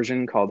a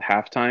version called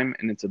Halftime,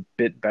 and it's a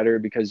bit better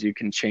because you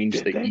can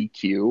change the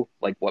EQ,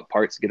 like what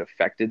parts get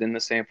affected in the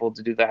sample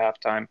to do the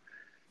halftime.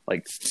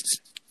 Like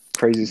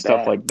crazy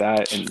stuff like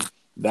that, and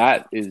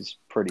that is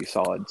pretty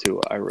solid too.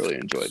 I really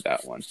enjoyed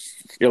that one.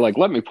 You're like,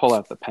 let me pull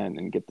out the pen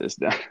and get this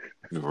done.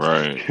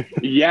 Right.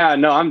 Yeah,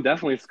 no, I'm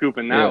definitely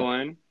scooping that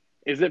one.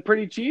 Is it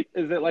pretty cheap?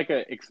 Is it like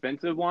an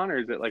expensive one, or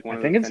is it like one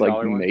of the $10 ones? I think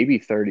it's like maybe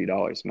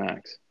 $30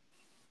 max.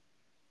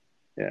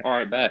 Yeah. All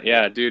right, bet.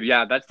 Yeah, dude.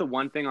 Yeah, that's the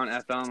one thing on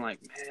FL. I'm like,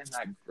 man,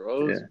 that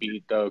gross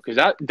beat though, because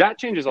that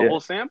changes a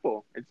whole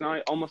sample. It's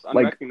not almost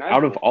unrecognizable. Like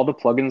out of all the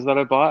plugins that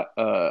I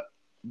bought,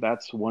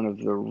 that's one of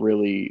the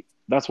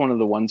that's one of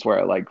the ones where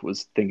I like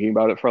was thinking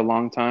about it for a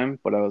long time,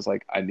 but I was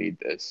like, I need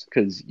this,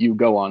 because you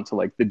go on to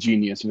like the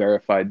Genius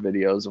verified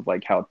videos of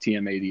like how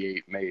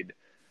TM88 made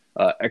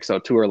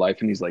XO Tour Life,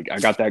 and he's like, I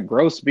got that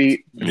gross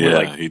beat. And Yeah,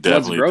 like, he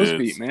definitely gross did.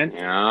 beat, man.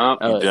 Yeah,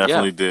 He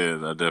definitely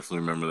did. I definitely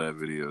remember that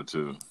video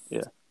too.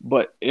 Yeah,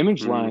 but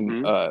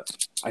ImageLine,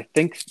 I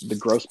think the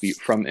gross beat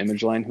from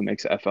ImageLine, who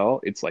makes FL,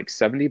 it's like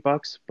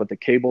 $70, but the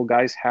Cable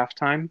Guys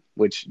Halftime,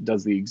 which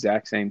does the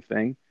exact same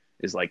thing,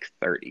 is like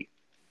 30,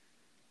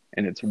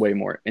 and it's way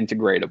more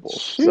integratable.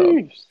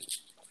 So,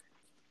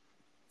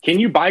 can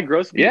you buy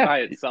gross beat by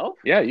itself?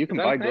 Yeah, you can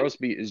buy gross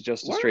beat as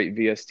just a straight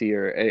VST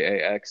or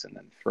AAX and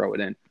then throw it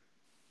in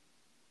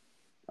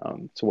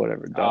to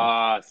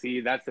whatever.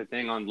 See, that's the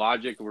thing on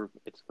Logic, where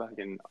it's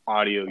fucking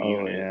audio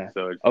unit. Yeah.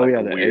 So it's the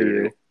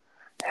weird. AU.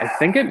 I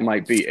think it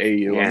might be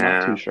AU. I'm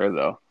not too sure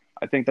though.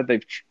 I think that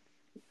they've.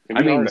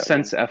 I mean,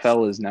 since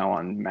FL is now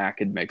on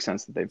Mac, it makes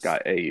sense that they've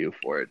got AU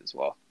for it as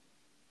well.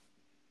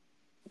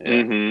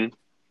 Yeah.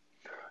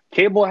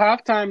 Cable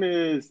Halftime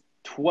is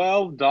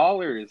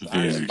 $12.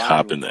 I'm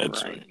hopping that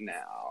right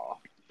now.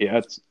 Yeah,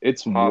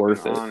 it's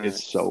worth it.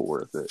 It's so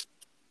worth it.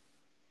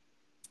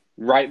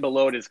 Right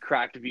below it is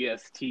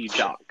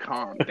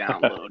crackedvst.com.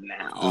 Download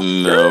now.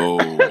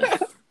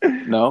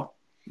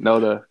 No,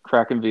 the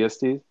Kraken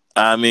VSTs.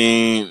 I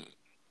mean,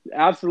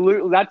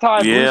 absolutely. That's how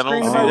I blue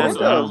screen my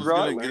Windows, bro.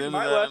 I don't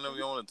know if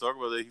you want to talk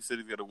about that. He said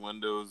he's got a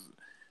Windows.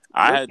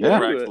 I had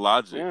cracked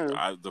Logic.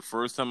 Yeah. The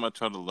first time I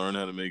tried to learn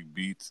how to make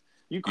beats,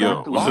 you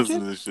cracked Logic?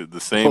 Listen to this shit.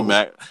 The same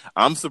Mac.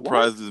 I'm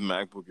surprised this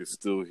MacBook is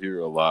still here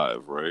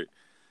alive, right?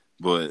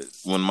 But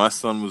when my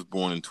son was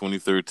born in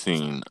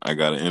 2013, I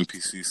got an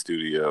MPC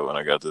Studio and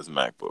I got this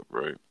MacBook,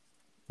 right?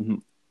 Mm-hmm.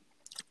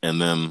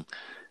 And then,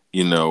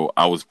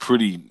 I was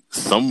pretty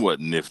somewhat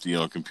nifty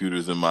on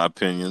computers in my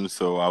opinion.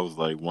 So I was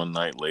like one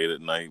night late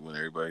at night when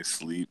everybody's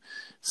asleep,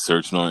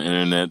 searching on the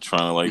internet,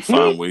 trying to like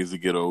find ways to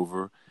get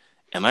over.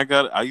 And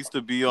I used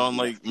to be on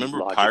remember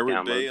Logic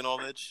Pirate Bay and all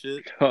that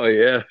shit? Oh,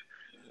 yeah.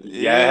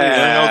 Yeah.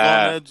 And I was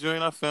on that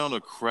joint. I found a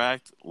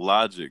cracked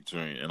Logic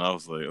joint. And I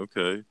was like,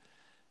 okay.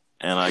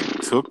 And I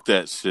took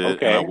that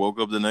shit and I woke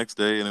up the next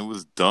day and it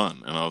was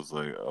done. And I was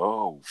like,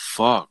 oh,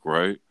 fuck,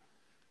 right?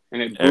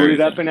 And it booted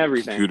up and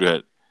everything.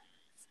 Computer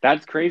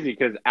That's crazy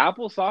because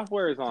Apple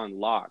software is on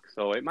lock.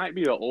 So it might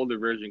be the older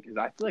version because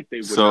I feel like they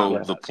would So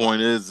the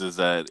point is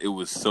that it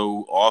was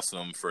so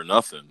awesome for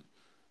nothing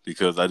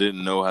because I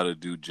didn't know how to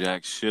do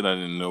jack shit. I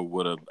didn't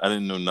know I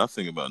didn't know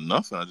nothing about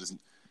nothing. I just...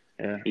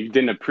 Yeah. You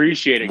didn't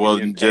appreciate it. Well,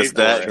 just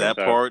that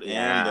part,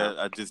 and that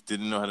I just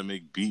didn't know how to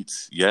make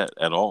beats yet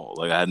at all.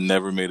 Like I had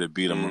never made a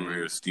beat. I'm over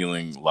here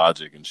stealing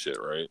Logic and shit,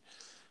 right?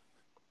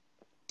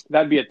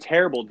 That'd be a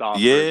terrible DAW.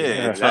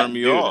 Yeah, it turned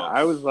me off.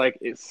 I was like,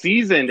 it's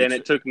seasoned, and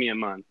it took me a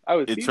month.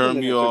 It turned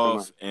me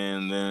off,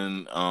 and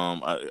then long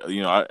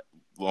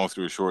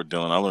story short,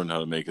 Dylan, I learned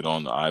how to make it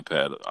on the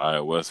iPad,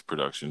 iOS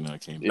production. And I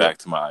came back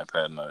to my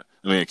iPad,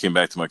 and I came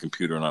back to my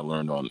computer, and I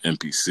learned on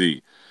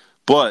MPC,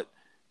 but.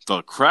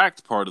 The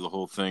cracked part of the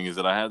whole thing is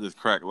that I had this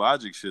cracked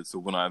Logic shit. So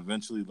when I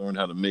eventually learned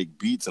how to make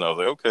beats and I was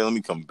like, okay, let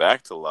me come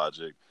back to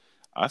Logic.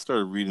 I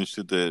started reading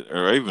shit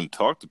I even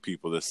talked to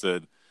people that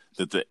said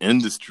that the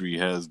industry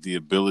has the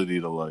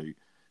ability to like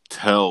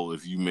tell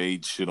if you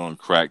made shit on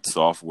cracked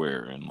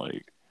software and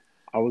like.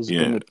 I was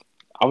gonna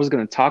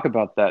talk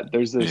about that.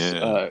 There's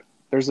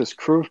this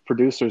crew of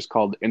producers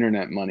called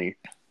Internet Money,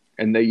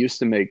 and they used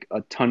to make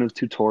a ton of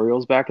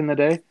tutorials back in the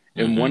day.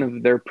 And one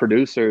of their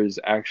producers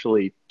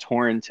actually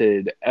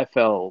torrented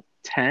FL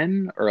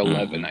 10 or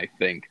 11, I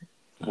think.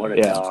 What a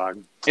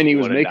dog. And he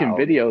was making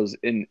videos,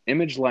 and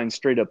ImageLine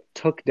straight up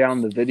took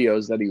down the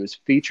videos that he was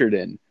featured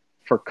in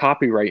for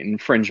copyright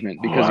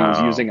infringement because he was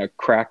using a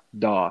cracked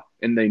DAW.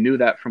 And they knew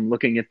that from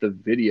looking at the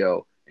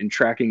video and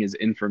tracking his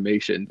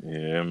information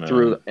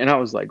through. And I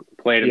was like, He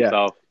played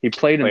himself,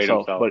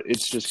 but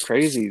it's just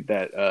crazy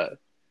that,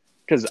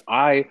 because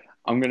I'm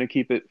going to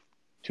keep it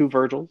to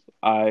Virgil's.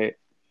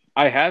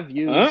 I have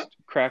used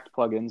cracked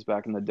plugins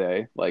back in the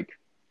day, like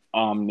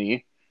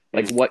Omni.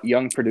 Like, what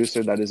young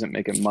producer that isn't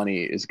making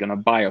money is going to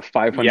buy a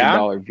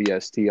 $500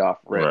 VST off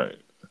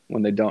rip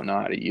when they don't know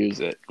how to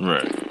use it?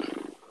 Right.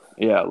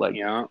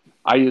 Yeah,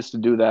 I used to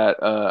do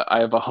that.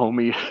 I have a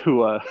homie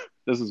who,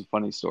 this is a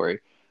funny story.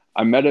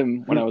 I met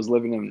him when I was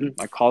living in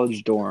my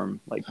college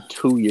dorm like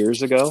 2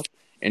 years ago,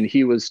 and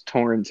he was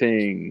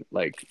torrenting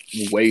like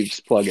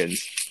Waves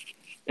plugins.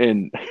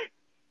 And...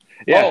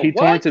 Yeah, he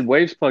torrented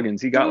Waves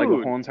plugins. He got like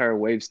a whole entire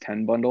Waves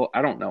 10 bundle.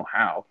 I don't know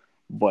how,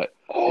 but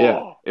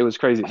yeah, it was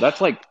crazy. That's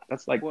like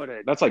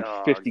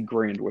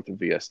 $50,000 worth of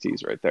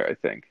VSTs right there, I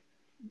think.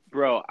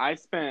 Bro, I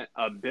spent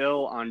a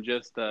bill on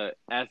just the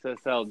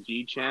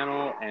SSLG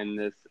channel and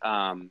this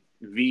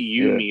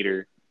VU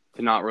meter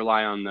to not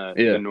rely on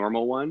the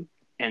normal one.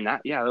 And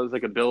that was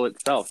like a bill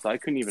itself. So I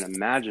couldn't even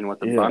imagine what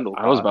the bundle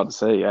cost. I was about to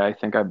say, I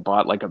think I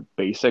bought like a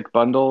basic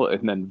bundle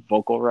and then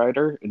Vocal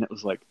Rider, and it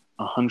was like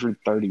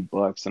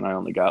 $130, and I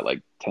only got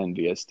like 10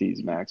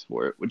 VSTs max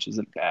for it, which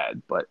isn't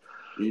bad. But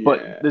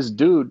this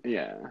dude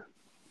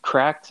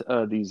cracked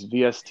these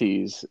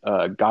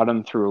VSTs, got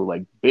them through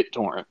like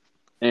BitTorrent,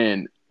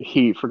 and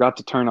he forgot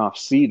to turn off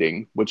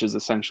seeding, which is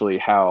essentially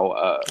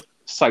how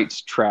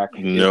sites track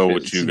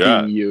what you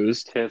got being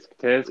used. Tisk,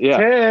 tisk, Yeah.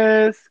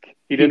 tisk.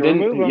 He didn't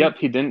remove them. Yep,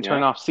 he didn't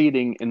turn off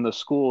seeding, and the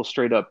school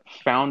straight up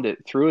found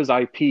it through his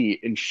IP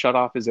and shut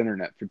off his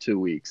internet for 2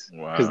 weeks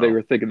because they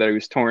were thinking that he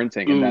was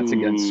torrenting, and that's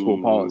against school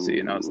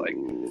policy. And I was like,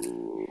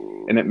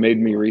 and it made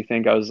me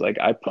rethink. I was like,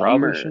 I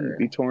probably shouldn't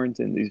be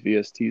torrenting these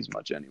VSTs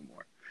much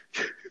anymore.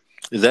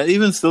 Is that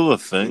even still a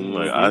thing?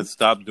 Like, I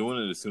stopped doing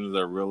it as soon as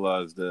I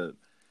realized that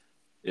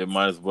it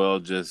might as well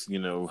just,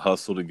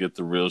 hustle to get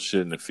the real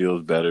shit, and it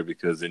feels better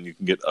because then you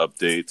can get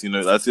updates.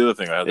 That's the other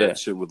thing. I had that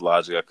shit with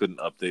Logic. I couldn't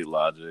update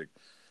Logic.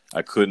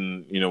 I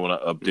couldn't, when I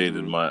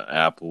updated my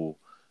Apple,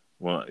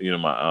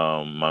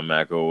 my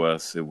Mac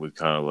OS, it would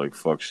kind of like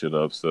fuck shit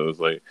up. So it's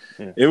like,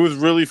 it was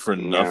really for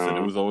nothing.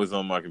 It was always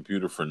on my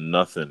computer for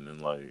nothing.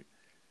 And like,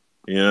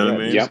 you know what I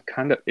mean? Yeah,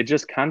 it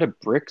just kind of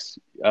bricks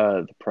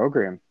the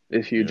program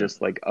if you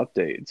just like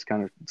update. It's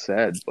kind of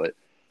sad, but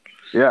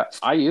yeah,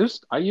 I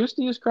used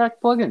to use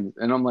cracked plugins,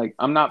 and I'm like,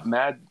 I'm not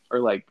mad or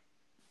like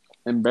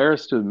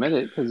embarrassed to admit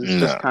it because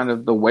it's just kind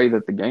of the way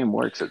that the game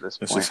works at this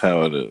point. It's just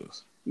how it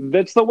is.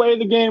 That's the way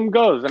the game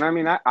goes. And I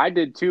mean, I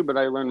did too, but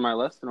I learned my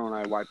lesson when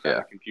I wiped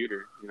out the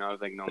computer. I was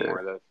like, no more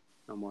of this.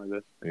 No more of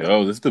this.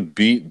 Yo, this is the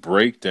beat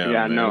breakdown,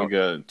 man. No. We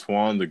got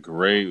Twan the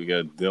Great. We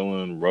got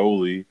Dylan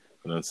Rowley.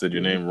 And I said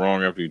your name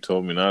wrong after you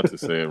told me not to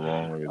say it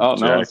wrong. Like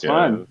no, it's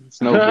fine.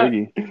 It's no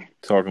biggie.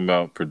 Talking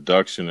about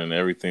production and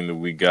everything that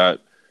we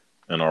got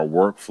in our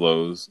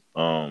workflows.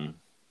 I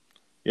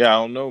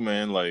don't know,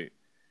 man. Like,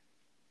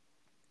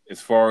 as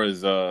far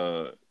as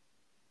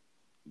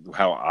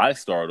how I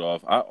start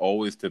off, I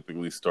always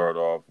typically start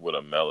off with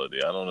a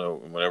melody. I don't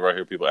know. Whenever I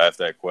hear people ask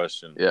that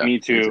question, me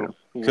too.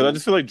 Because I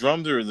just feel like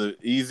drums are the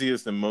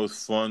easiest and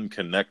most fun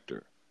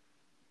connector.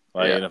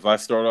 And if I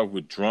start off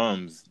with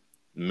drums,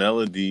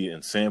 melody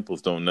and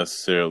samples don't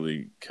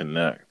necessarily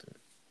connect.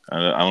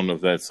 I don't know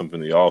if that's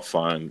something that y'all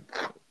find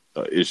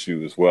an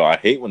issue as well. I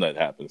hate when that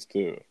happens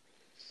too.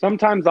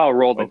 Sometimes I'll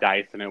roll the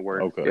dice and it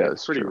works. Okay. Yeah,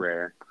 it's pretty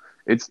rare.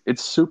 It's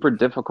super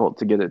difficult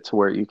to get it to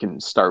where you can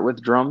start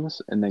with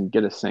drums and then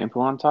get a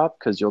sample on top,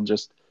 because you'll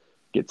just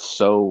get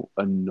so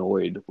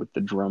annoyed with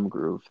the drum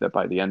groove that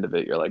by the end of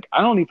it you're like,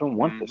 I don't even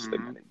want this thing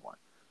anymore.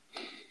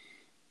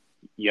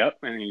 Yep,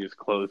 and then you just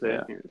close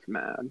it and it's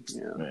mad.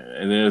 Yeah.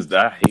 Man, and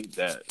I hate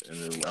that.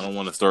 And I don't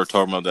want to start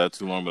talking about that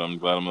too long, but I'm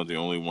glad I'm not the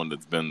only one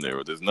that's been there.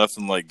 But there's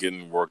nothing like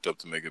getting worked up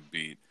to make a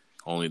beat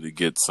only to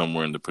get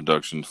somewhere in the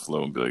production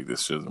flow and be like,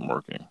 this shit isn't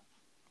working.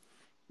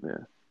 Yeah.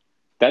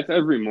 That's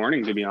every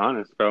morning, to be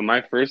honest, bro.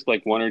 My first,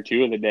 one or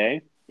two of the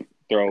day,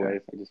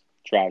 throwaways. I just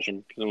trash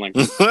them because I'm like,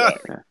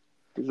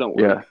 these don't work.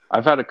 Yeah,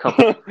 I've had a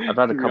couple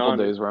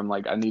days where I'm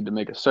like, I need to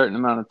make a certain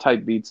amount of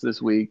type beats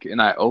this week,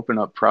 and I open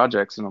up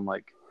projects and I'm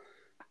like,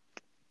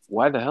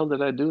 why the hell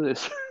did I do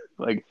this?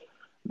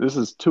 This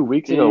is 2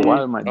 weeks ago.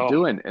 Why am I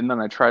doing? And then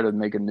I try to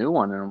make a new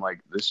one, and I'm like,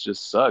 this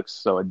just sucks.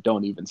 So I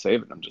don't even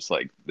save it. I'm just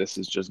like, this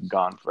is just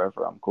gone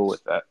forever. I'm cool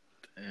with that.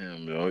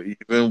 Damn, yo.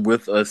 Even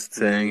with us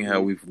saying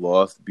how we've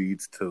lost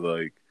beats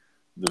to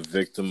the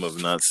victim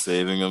of not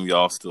saving them,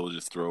 y'all still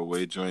just throw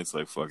away joints.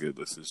 Like, fuck it,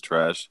 this is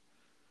trash.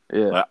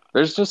 Yeah,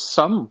 there's just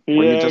some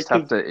where you just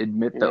have to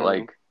admit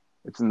that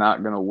it's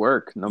not gonna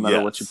work no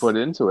matter what you put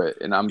into it.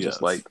 And I'm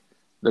just like,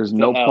 there's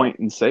no point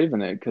in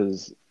saving it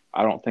because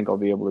I don't think I'll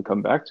be able to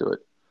come back to it.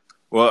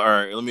 Well, all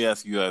right. Let me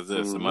ask you guys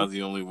this: am I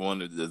the only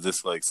one? Is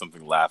this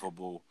something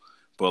laughable?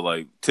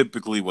 But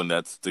typically when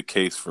that's the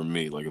case for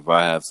me, if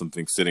I have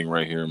something sitting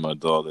right here in my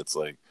DAW that's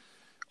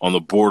on the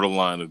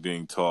borderline of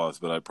being tossed,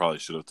 but I probably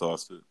should have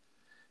tossed it,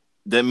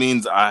 that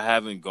means I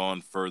haven't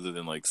gone further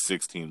than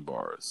 16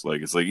 bars.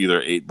 It's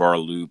either 8-bar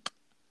loop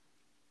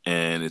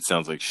and it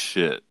sounds like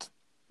shit.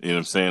 You know what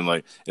I'm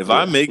saying? If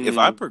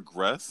I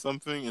progress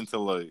something into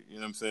you know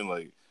what I'm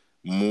saying,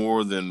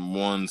 more than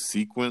one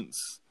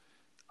sequence,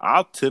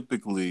 I'll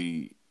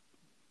typically,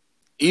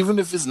 even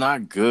if it's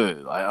not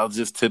good, I'll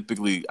just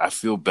typically, I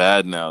feel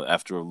bad now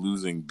after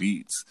losing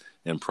beats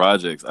and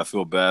projects. I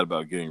feel bad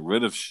about getting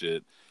rid of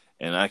shit.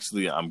 And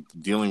actually, I'm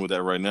dealing with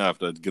that right now.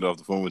 After I get off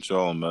the phone with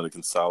y'all, I'm about to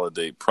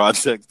consolidate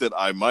projects that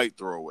I might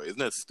throw away. Isn't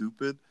that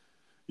stupid?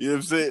 You know what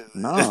I'm saying?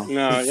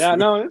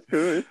 No, it's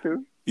true. It's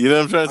true. You know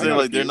what I'm trying to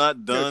say? They're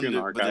not done,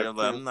 but they're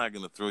I'm not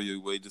going to throw you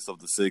away just for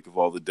the sake of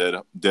all the dead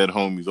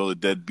homies, all the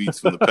dead beats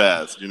from the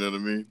past. You know what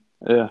I mean?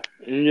 Yeah.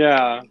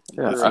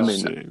 I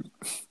mean,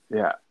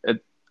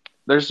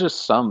 there's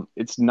just some.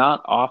 It's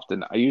not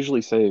often. I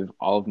usually save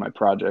all of my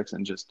projects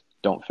and just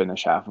don't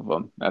finish half of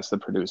them. That's the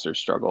producer's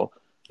struggle.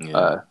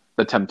 Yeah.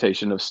 The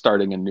temptation of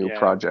starting a new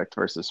project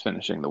versus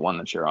finishing the one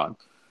that you're on.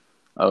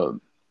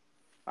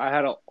 I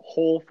had a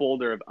whole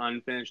folder of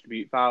unfinished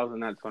beat files,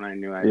 and that's when I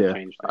knew I had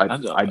changed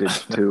it. I did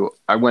too.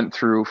 I went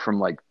through from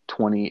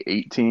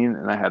 2018,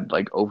 and I had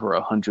over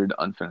 100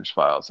 unfinished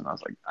files, and I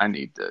was like, I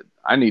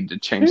need to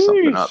change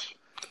something up.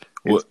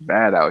 It's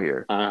bad out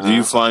here. Do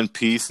you find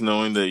peace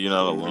knowing that you're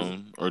not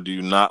alone, or do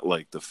you not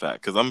like the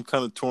fact? Because I'm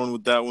kind of torn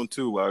with that one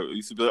too. I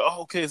used to be like,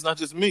 oh, okay, it's not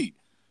just me.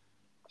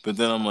 But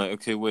then I'm like,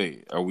 okay,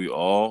 wait, are we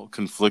all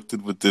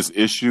conflicted with this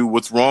issue?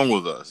 What's wrong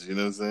with us? You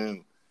know what I'm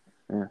saying?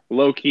 Yeah.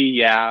 Low key,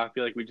 yeah. I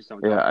feel like we just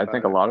don't. Yeah, I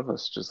think a lot of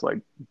us just like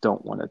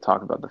don't want to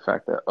talk about the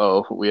fact that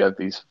we have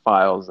these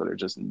files that are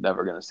just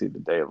never going to see the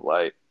day of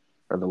light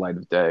or the light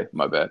of day.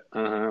 My bad.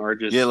 Or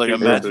just like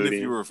imagine if booty,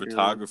 you were a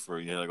photographer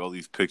and you had like all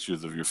these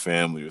pictures of your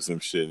family or some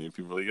shit, and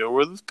people are like, "Yo,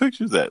 where are those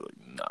pictures at?" Like,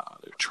 nah,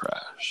 they're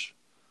trash.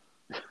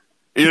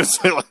 You know what I'm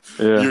saying?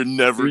 Like, you're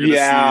never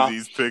gonna see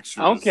these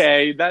pictures.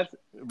 Okay, but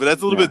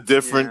that's a little bit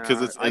different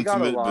because it's I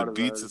got a intimate. lot But of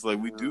beats those, is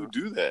like we do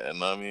that,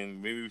 and I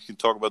mean, maybe we can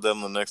talk about that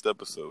in the next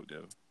episode.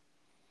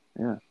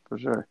 Yeah, for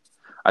sure.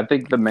 I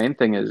think the main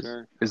thing is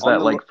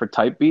that like for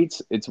type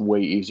beats, it's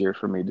way easier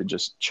for me to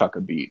just chuck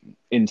a beat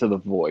into the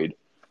void.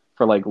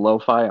 For like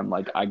lo-fi, I'm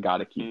like, I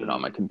gotta keep it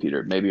on my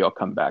computer. Maybe I'll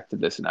come back to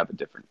this and have a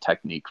different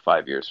technique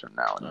 5 years from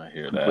now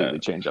and completely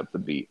change up the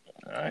beat.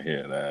 I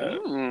hear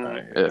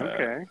that.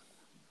 Okay.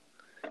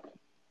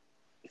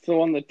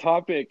 So on the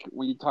topic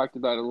we talked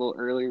about a little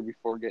earlier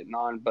before getting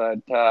on, but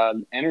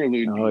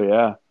interlude. Oh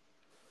yeah.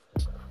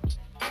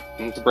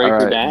 Let's break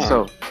her down.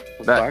 So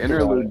that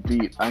interlude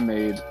beat I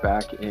made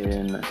back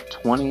in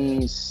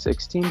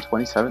 2016,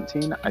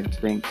 2017, I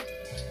think.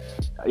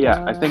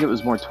 Yeah, I think it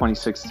was more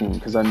 2016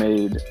 because I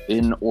made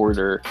in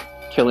order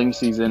Killing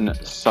Season,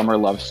 Summer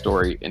Love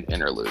Story, and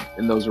Interlude.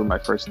 And those were my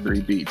first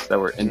 3 beats that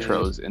were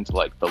intros into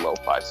like the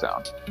lo-fi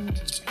sound.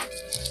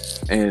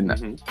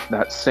 And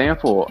that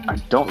sample, I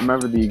don't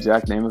remember the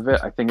exact name of it.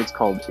 I think it's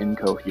called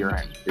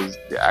Incoherent is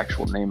the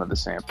actual name of the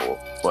sample.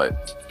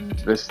 But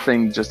this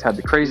thing just had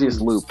the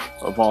craziest loop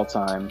of all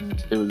time.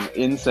 It was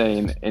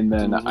insane. And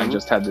then I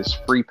just had this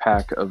free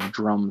pack of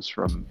drums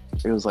from,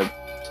 it was like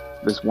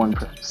this one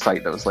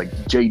site that was like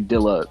J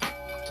Dilla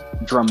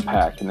drum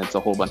pack. And it's a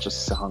whole bunch of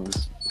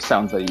sounds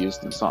that he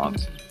used in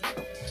songs.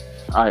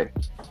 I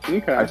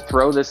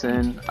throw this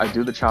in, I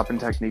do the chopping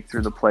technique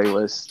through the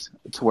playlist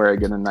to where I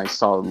get a nice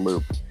solid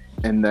loop.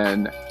 And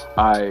then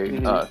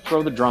I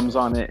throw the drums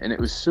on it, and it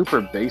was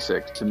super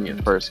basic to me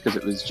at first because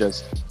it was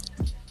just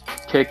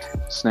kick,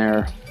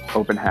 snare,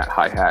 open hat,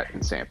 hi-hat,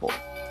 and sample.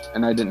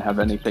 And I didn't have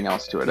anything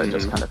else to it. I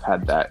just kind of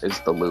had that as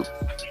the loop.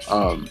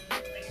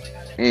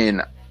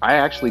 And I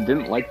actually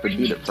didn't like the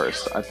beat at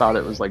first. I thought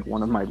it was like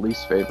one of my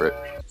least favorite.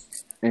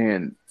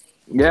 And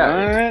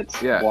I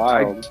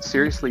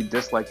seriously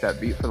disliked that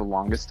beat for the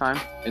longest time.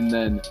 And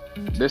then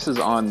this is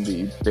on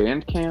the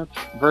Bandcamp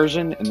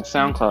version and the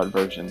SoundCloud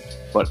version,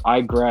 but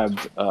I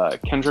grabbed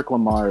Kendrick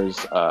Lamar's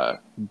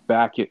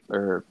Backseat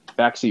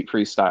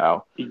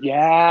Freestyle.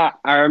 Yeah,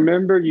 I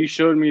remember you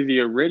showed me the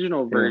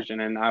original version,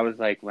 and I was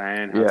like,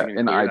 man.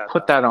 And I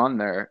put that on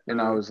there,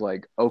 and I was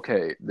like,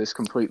 okay, this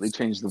completely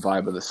changed the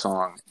vibe of the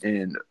song.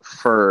 And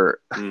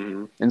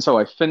and so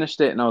I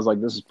finished it, and I was like,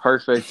 this is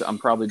perfect. I'm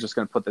probably just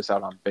going to put this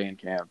out on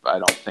Bandcamp. I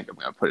don't think I'm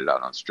going to put it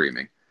out on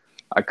streaming.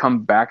 I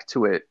come back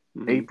to it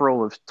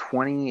April of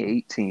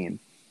 2018,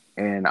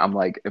 and I'm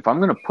like, if I'm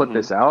going to put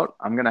this out,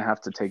 I'm going to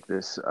have to take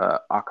this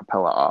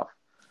acapella off.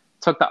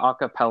 Took the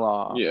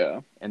acapella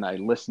off, and I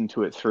listened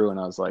to it through, and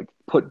I was like,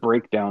 put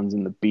breakdowns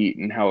in the beat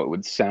and how it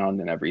would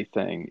sound and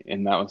everything.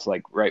 And that was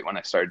like right when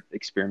I started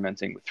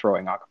experimenting with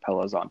throwing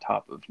acapellas on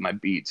top of my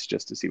beats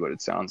just to see what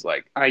it sounds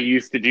like. I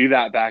used to do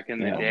that back in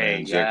the day.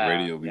 Man, Jack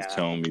Radio was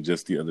telling me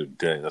just the other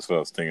day. That's what I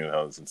was thinking.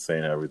 How it's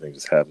insane how everything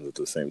just happens at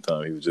the same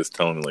time. He was just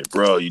telling me like,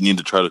 bro, you need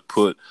to try to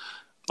put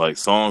like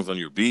songs on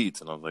your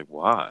beats, and I was like,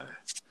 why?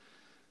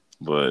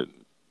 But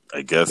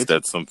I guess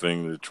that's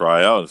something to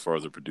try out as far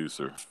as a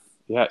producer.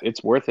 Yeah,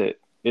 it's worth it.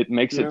 It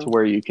makes it to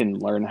where you can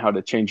learn how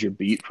to change your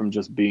beat from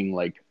just being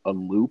like a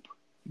loop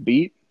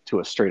beat to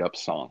a straight up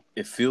song.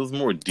 It feels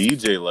more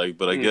DJ like,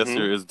 but I guess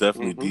there is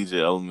definitely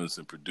DJ elements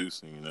in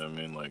producing. You know what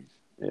I mean? Like,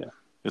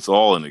 it's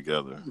all in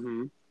together.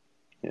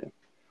 Yeah,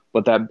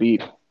 but that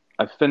beat,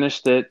 I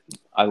finished it.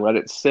 I let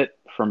it sit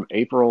from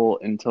April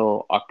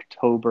until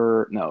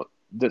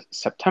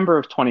September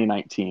of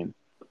 2019,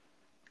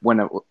 when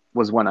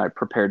I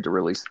prepared to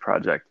release the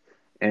project.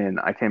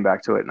 And I came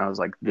back to it, and I was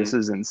like, this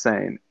is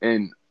insane.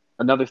 And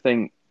another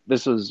thing,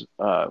 this was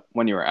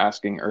when you were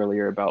asking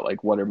earlier about,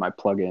 like, what are my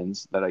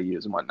plugins that I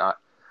use and whatnot.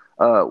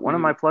 One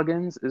of my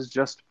plugins is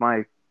just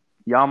my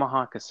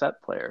Yamaha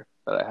cassette player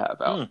that I have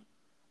out.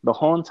 The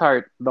whole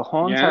entire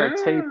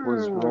tape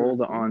was rolled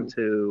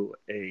onto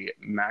a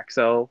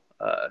Maxell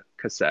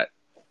cassette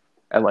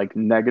at, like,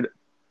 negative...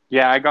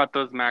 Yeah, I got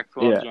those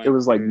Maxwell joints. It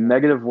was, like,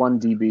 negative 1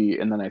 dB,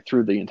 and then I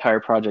threw the entire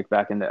project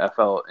back into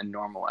FL and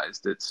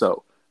normalized it.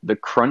 So the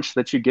crunch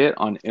that you get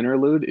on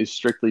Interlude is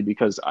strictly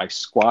because I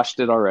squashed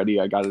it already.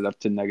 I got it up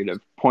to negative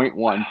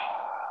 0.1,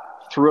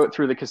 threw it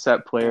through the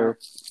cassette player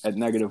at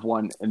negative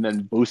 1, and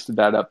then boosted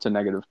that up to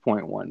negative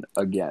 0.1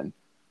 again.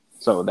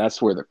 So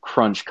that's where the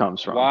crunch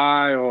comes from.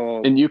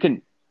 Wild. And you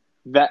can...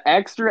 The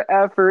extra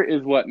effort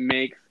is what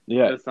makes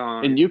the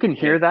song. And you can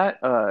hear that.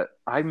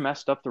 I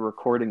messed up the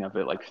recording of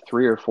it like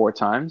 3 or 4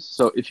 times.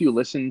 So if you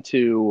listen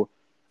to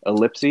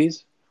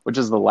Ellipses, which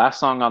is the last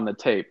song on the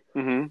tape,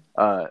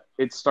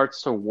 it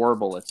starts to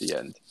warble at the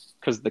end.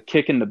 because the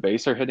kick and the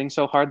bass are hitting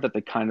so hard that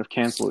they kind of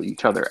cancel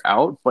each other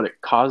out, but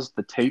it caused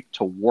the tape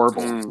to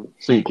warble.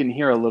 So you can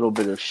hear a little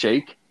bit of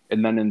shake,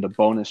 and then in the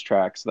bonus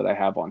tracks that I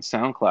have on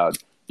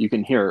SoundCloud, you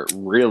can hear it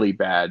really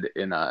bad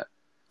in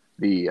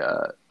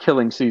the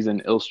Killing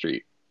Season Ill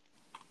Street.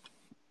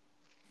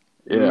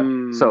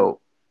 Yeah. So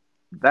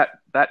that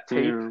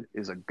tape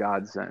is a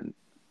godsend.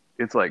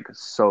 It's like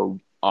so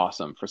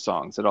awesome for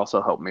songs. It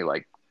also helped me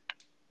like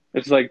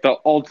it's like the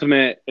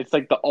ultimate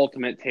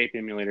tape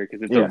emulator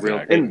because it's a real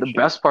tape and machine. The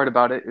best part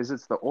about it is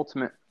it's the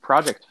ultimate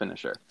project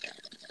finisher.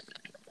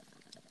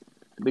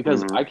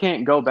 Because I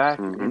can't go back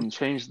and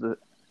change the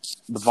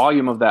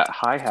volume of that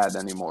hi-hat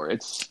anymore.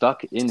 It's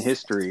stuck in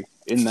history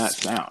in that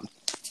sound.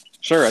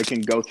 Sure, I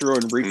can go through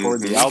and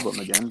record the album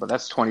again, but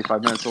that's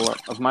 25 minutes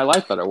of my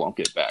life that I won't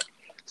get back.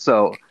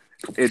 So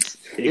it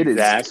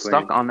is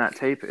stuck on that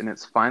tape, and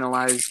it's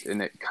finalized,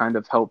 and it kind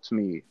of helped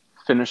me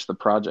finish the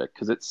project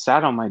because it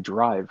sat on my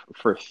drive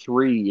for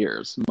 3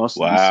 years. Most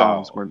of these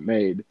songs were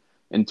made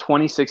in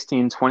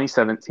 2016,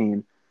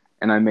 2017,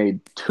 and I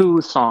made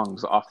 2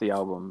 songs off the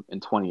album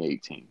in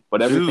 2018.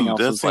 But everything else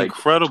was like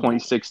incredible.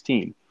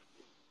 2016.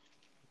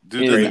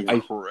 Dude, that's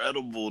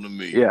incredible to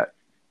me. Yeah.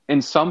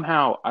 And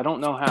somehow, I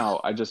don't know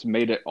how, I just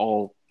made it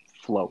all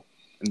flow.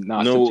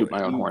 Not to toot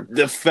my own horn.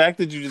 The fact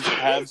that you just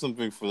have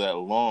something for that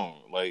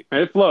long, like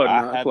it flowed.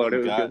 It was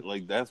good.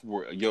 Like that's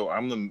where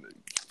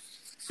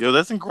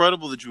that's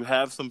incredible that you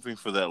have something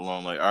for that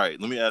long. Like, all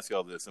right, let me ask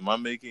y'all this: am I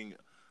making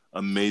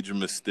a major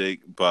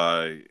mistake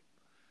by?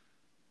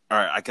 All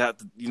right, I got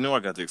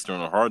the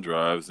external hard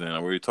drives, and I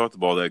already talked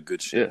about all that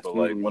good shit. Yeah. But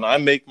like when I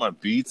make my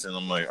beats, and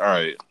I'm like, all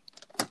right,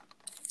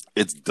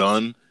 it's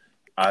done.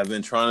 I've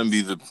been trying to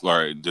be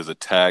there's a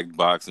tagged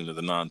box and there's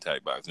a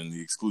non-tagged box and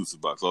the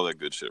exclusive box, all that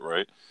good shit,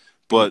 right?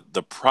 But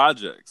the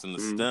projects and the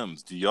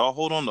stems, do y'all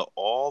hold on to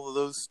all of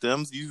those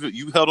stems?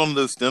 You held on to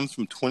those stems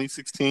from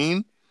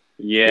 2016?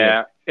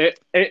 Yeah.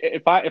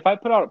 If I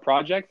put out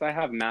projects, I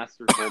have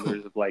master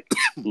folders of like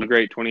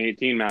great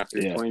 2018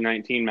 masters,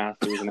 2019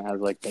 masters, and it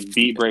has like the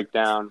beat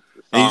breakdown.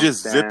 And you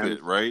just zip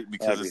it, right?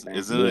 Because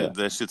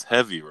that shit's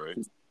heavy, right?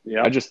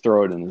 Yeah, I just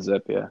throw it in the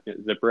zip. Yeah,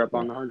 zipper up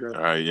on the hard drive.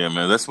 All right, yeah,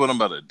 man, that's what I'm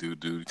about to do,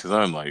 dude. Because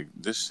I'm like,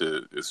 this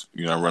shit is,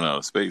 I run out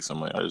of space.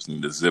 I'm like, I just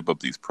need to zip up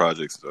these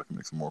projects so I can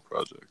make some more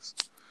projects.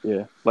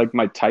 Yeah, like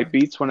my type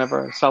beats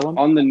whenever I sell them.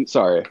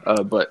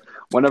 But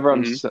whenever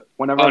I'm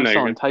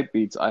selling type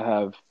beats, I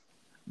have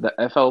the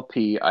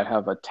FLP. I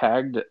have a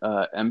tagged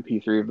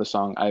MP3 of the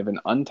song. I have an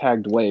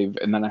untagged wave,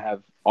 and then I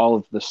have all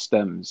of the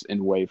stems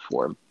in wave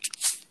form.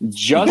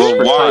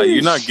 Why?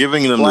 You're not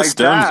giving them the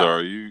stems,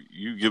 are you?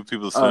 You give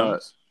people the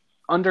stems?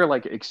 Under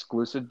like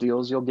exclusive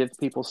deals, you'll give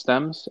people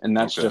stems, and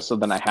that's just so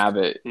then I have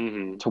it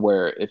to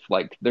where if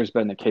like there's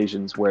been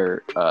occasions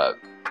where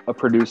a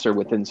producer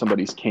within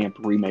somebody's camp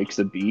remakes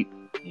a beat,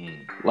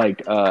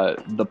 like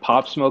the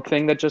Pop Smoke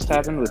thing that just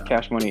happened with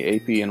Cash Money,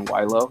 AP, and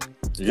Wilo.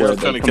 Yeah, I'm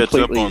trying to catch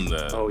up on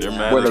that. They're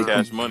mad at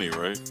Cash Money,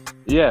 right?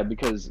 Yeah,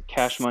 because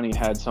Cash Money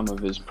had some of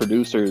his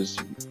producers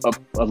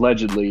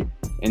allegedly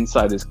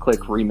inside his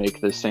clique remake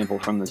this sample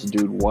from this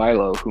dude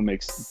Wilo, who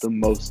makes the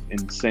most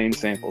insane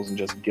samples and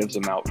just gives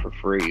them out for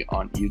free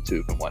on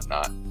YouTube and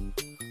whatnot.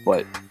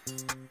 But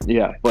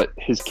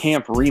his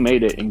camp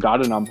remade it and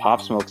got it on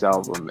Pop Smoke's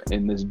album,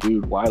 and this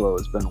dude Wilo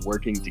has been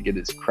working to get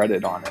his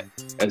credit on it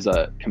as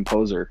a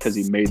composer because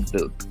he made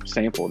the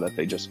sample that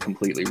they just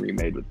completely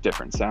remade with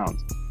different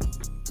sounds.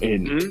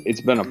 And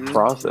it's been a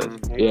process.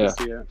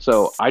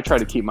 So I try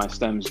to keep my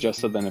stems just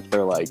so then if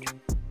they're like,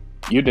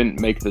 you didn't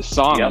make this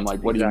song, I'm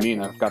like, what do you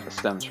mean? I've got the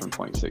stems from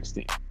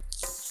 2016.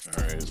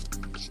 All right.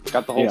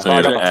 Got the whole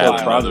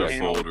project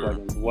folder,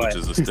 which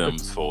is a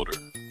stems folder.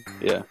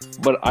 Yeah,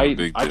 but I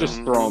just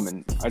throw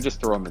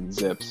them in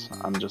zips.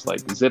 I'm just like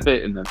zip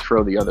it and then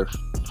throw the other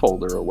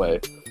folder away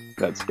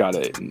that's got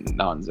it in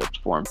non-zipped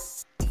form.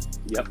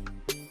 Yep,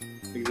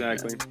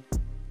 exactly.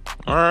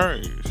 All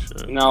right.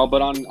 Shit. No,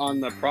 but on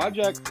the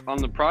projects,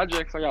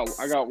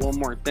 I got one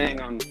more thing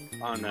on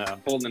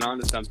holding on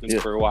to something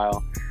for a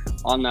while.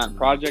 On that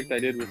project I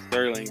did with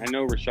Sterling, I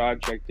know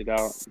Rashad checked it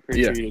out. I'm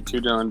pretty sure you did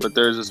too, Dylan. But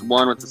there's this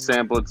one with the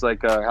sample. It's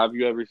like, have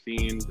you ever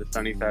seen The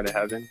Sunny Side of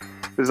Heaven?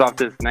 This is off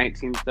this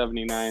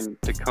 1979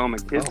 Tacoma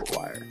Kids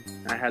Choir.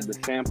 I had the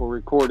sample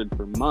recorded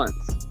for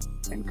months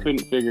and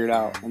couldn't figure it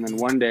out. And then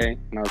one day,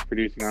 when I was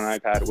producing on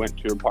iPad, went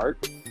to a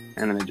part,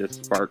 and then it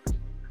just sparked.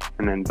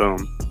 And then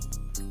boom.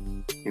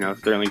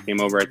 Sterling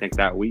came over, I think,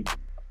 that week,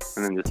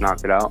 and then just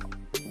knocked it out.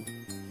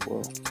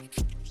 Whoa.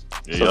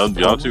 Yeah,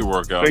 y'all two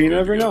work out. But you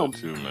never know.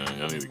 Too, man.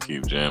 Y'all need to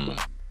keep jamming.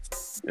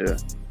 Yeah.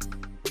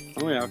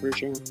 Oh yeah, for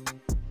sure.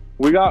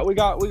 We got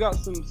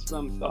some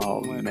stuff.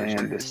 Oh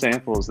man, the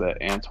samples that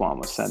Antoine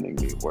was sending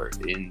me were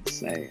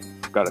insane.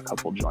 I've got a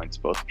couple joints,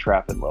 both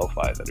trap and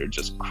lo-fi, that are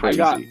just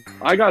crazy.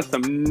 I got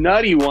some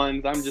nutty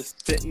ones. I'm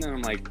just sitting and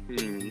I'm like,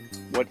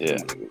 what to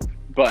move?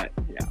 But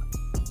yeah,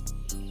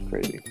 it's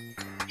crazy.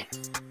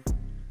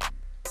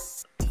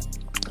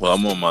 Well,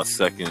 I'm on my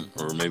second,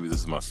 or maybe this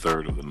is my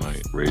third of the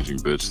night, Raging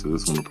Bitch, so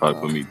this one will probably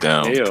put me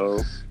down.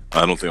 Heyo.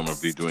 I don't think I'm going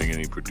to be doing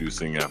any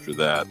producing after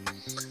that.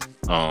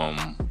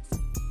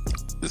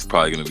 it's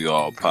probably going to be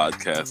all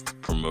podcast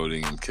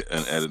promoting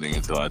and editing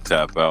until I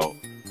tap out.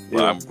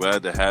 But I'm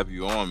glad to have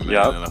you on, man,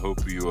 and I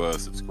hope you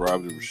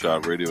subscribe to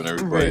Rashad Radio and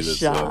everybody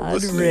that's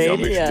listening. Y'all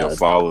make sure y'all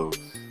follow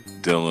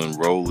Dylan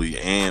Rowley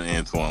and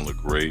Antoine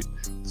LaGreat.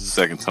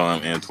 Second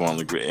time Antoine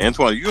LaGreat.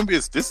 Antoine, you gonna be?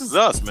 This is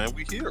us, man.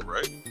 We here,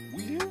 right?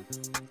 We here.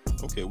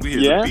 Okay, we here.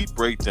 Yeah. The beat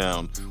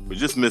breakdown. We're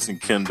just missing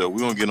Kendo. We're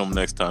gonna get him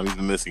next time. He's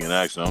been missing in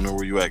action. I don't know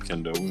where you at,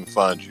 Kendo. We can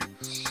find you.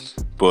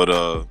 But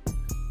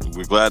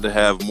we're glad to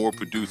have more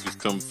producers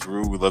come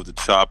through. We love to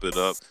chop it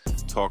up,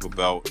 talk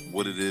about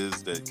what it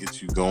is that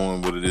gets you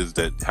going, what it is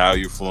that how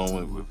you're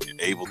flowing with your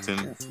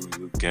Ableton,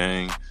 through the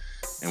gang,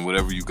 and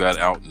whatever you got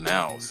out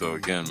now. So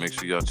again, make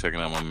sure y'all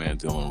checking out my man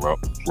Dylan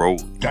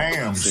Rowley.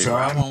 Damn, son.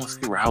 I want to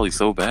see Rowley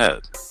so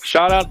bad.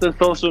 Shout out to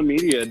social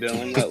media,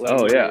 Dylan.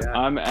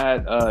 I'm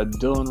at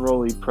Dylan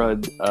Rowley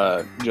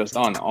Prud, just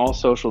on all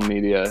social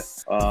media.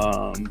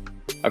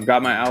 I've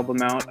got my album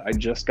out. I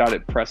just got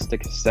it pressed to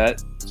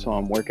cassette, so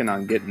I'm working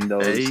on getting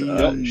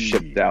those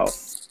shipped out.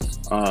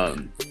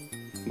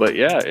 But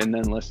yeah, and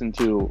then listen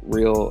to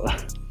real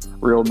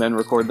men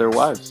record their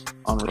wives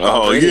on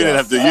Rashad Radio. You didn't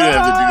have to do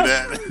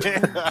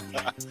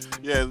that.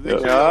 Yeah,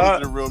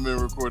 listen to Real Men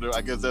Record Their.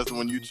 I guess that's the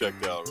one you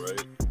checked out,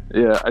 right?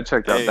 Yeah, I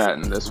checked out that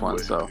and this one.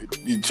 So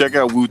you check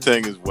out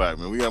Wu-Tang is whack,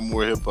 man. We got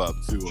more hip hop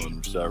too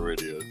on Rashad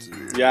Radio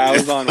too. Yeah, I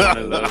was on one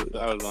of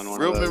those.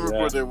 Real Men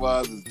Record Their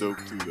Wives is dope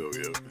too, though.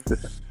 Yeah.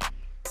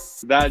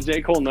 That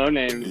J. Cole No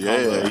Name.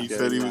 Yeah, he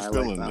said he was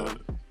feeling that.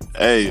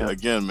 Hey,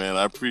 again, man,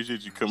 I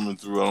appreciate you coming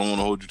through. I don't want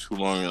to hold you too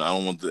long, and I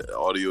don't want the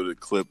audio to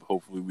clip.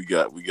 Hopefully, we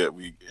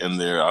in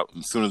there. As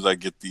soon as I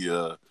get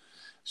the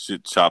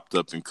shit chopped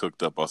up and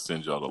cooked up, I'll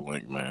send y'all the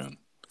link, man.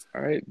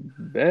 All right,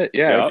 bet.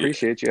 Yeah, I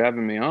appreciate you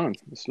having me on.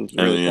 This was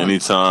really fun.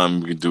 Anytime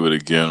we can do it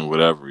again,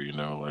 whatever,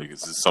 like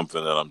it's just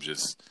something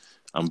that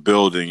I'm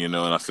building, and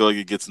I feel like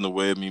it gets in the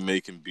way of me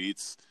making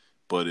beats,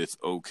 but it's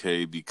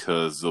okay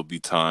because there'll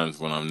be times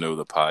when I know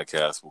the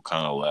podcast will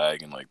kind of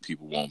lag and like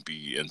people won't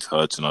be in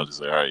touch, and I'll just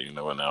say, all right,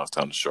 what, now it's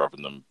time to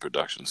sharpen them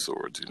production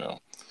swords,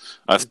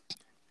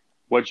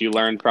 What you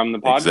learned from the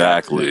podcast.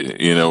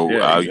 Exactly.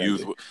 I'll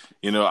use,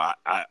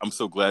 I'm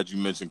so glad you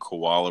mentioned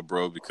Koala,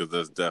 bro, because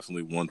that's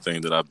definitely one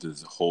thing that I've been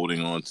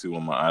holding on to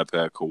on my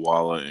iPad.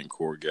 Koala and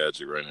Core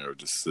Gadget right now are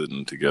just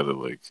sitting together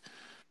like.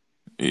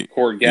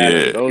 Core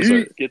Gadget.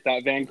 Yeah. Get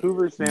that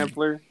Vancouver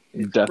sampler.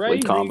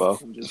 Definitely combo.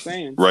 I'm just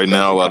saying. Right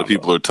now, a lot of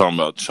people are talking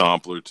about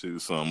Chompler too,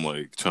 so I'm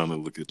like trying to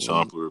look at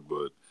Chompler,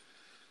 but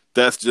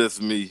that's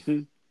just me.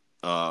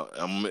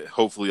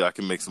 Hopefully, I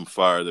can make some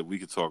fire that we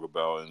could talk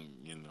about, and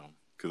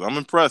because I'm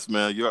impressed,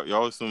 man.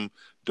 Y'all are some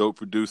dope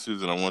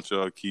producers, and I want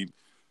y'all to keep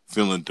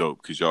feeling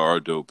dope because y'all are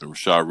dope, and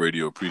Rashad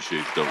Radio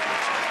appreciates dopeness.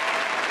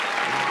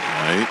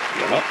 All right?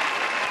 Yep.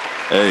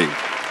 Hey,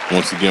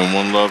 once again,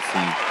 one love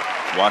from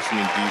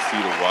Washington, D.C.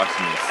 to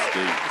Washington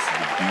State. This is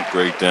the Beat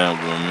Breakdown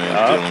with my man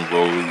Dylan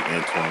Rowley,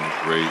 Antoine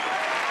LaGreat.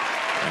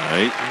 All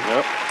right?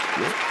 Yep.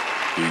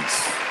 Peace.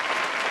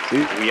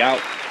 We out.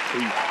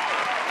 Peace.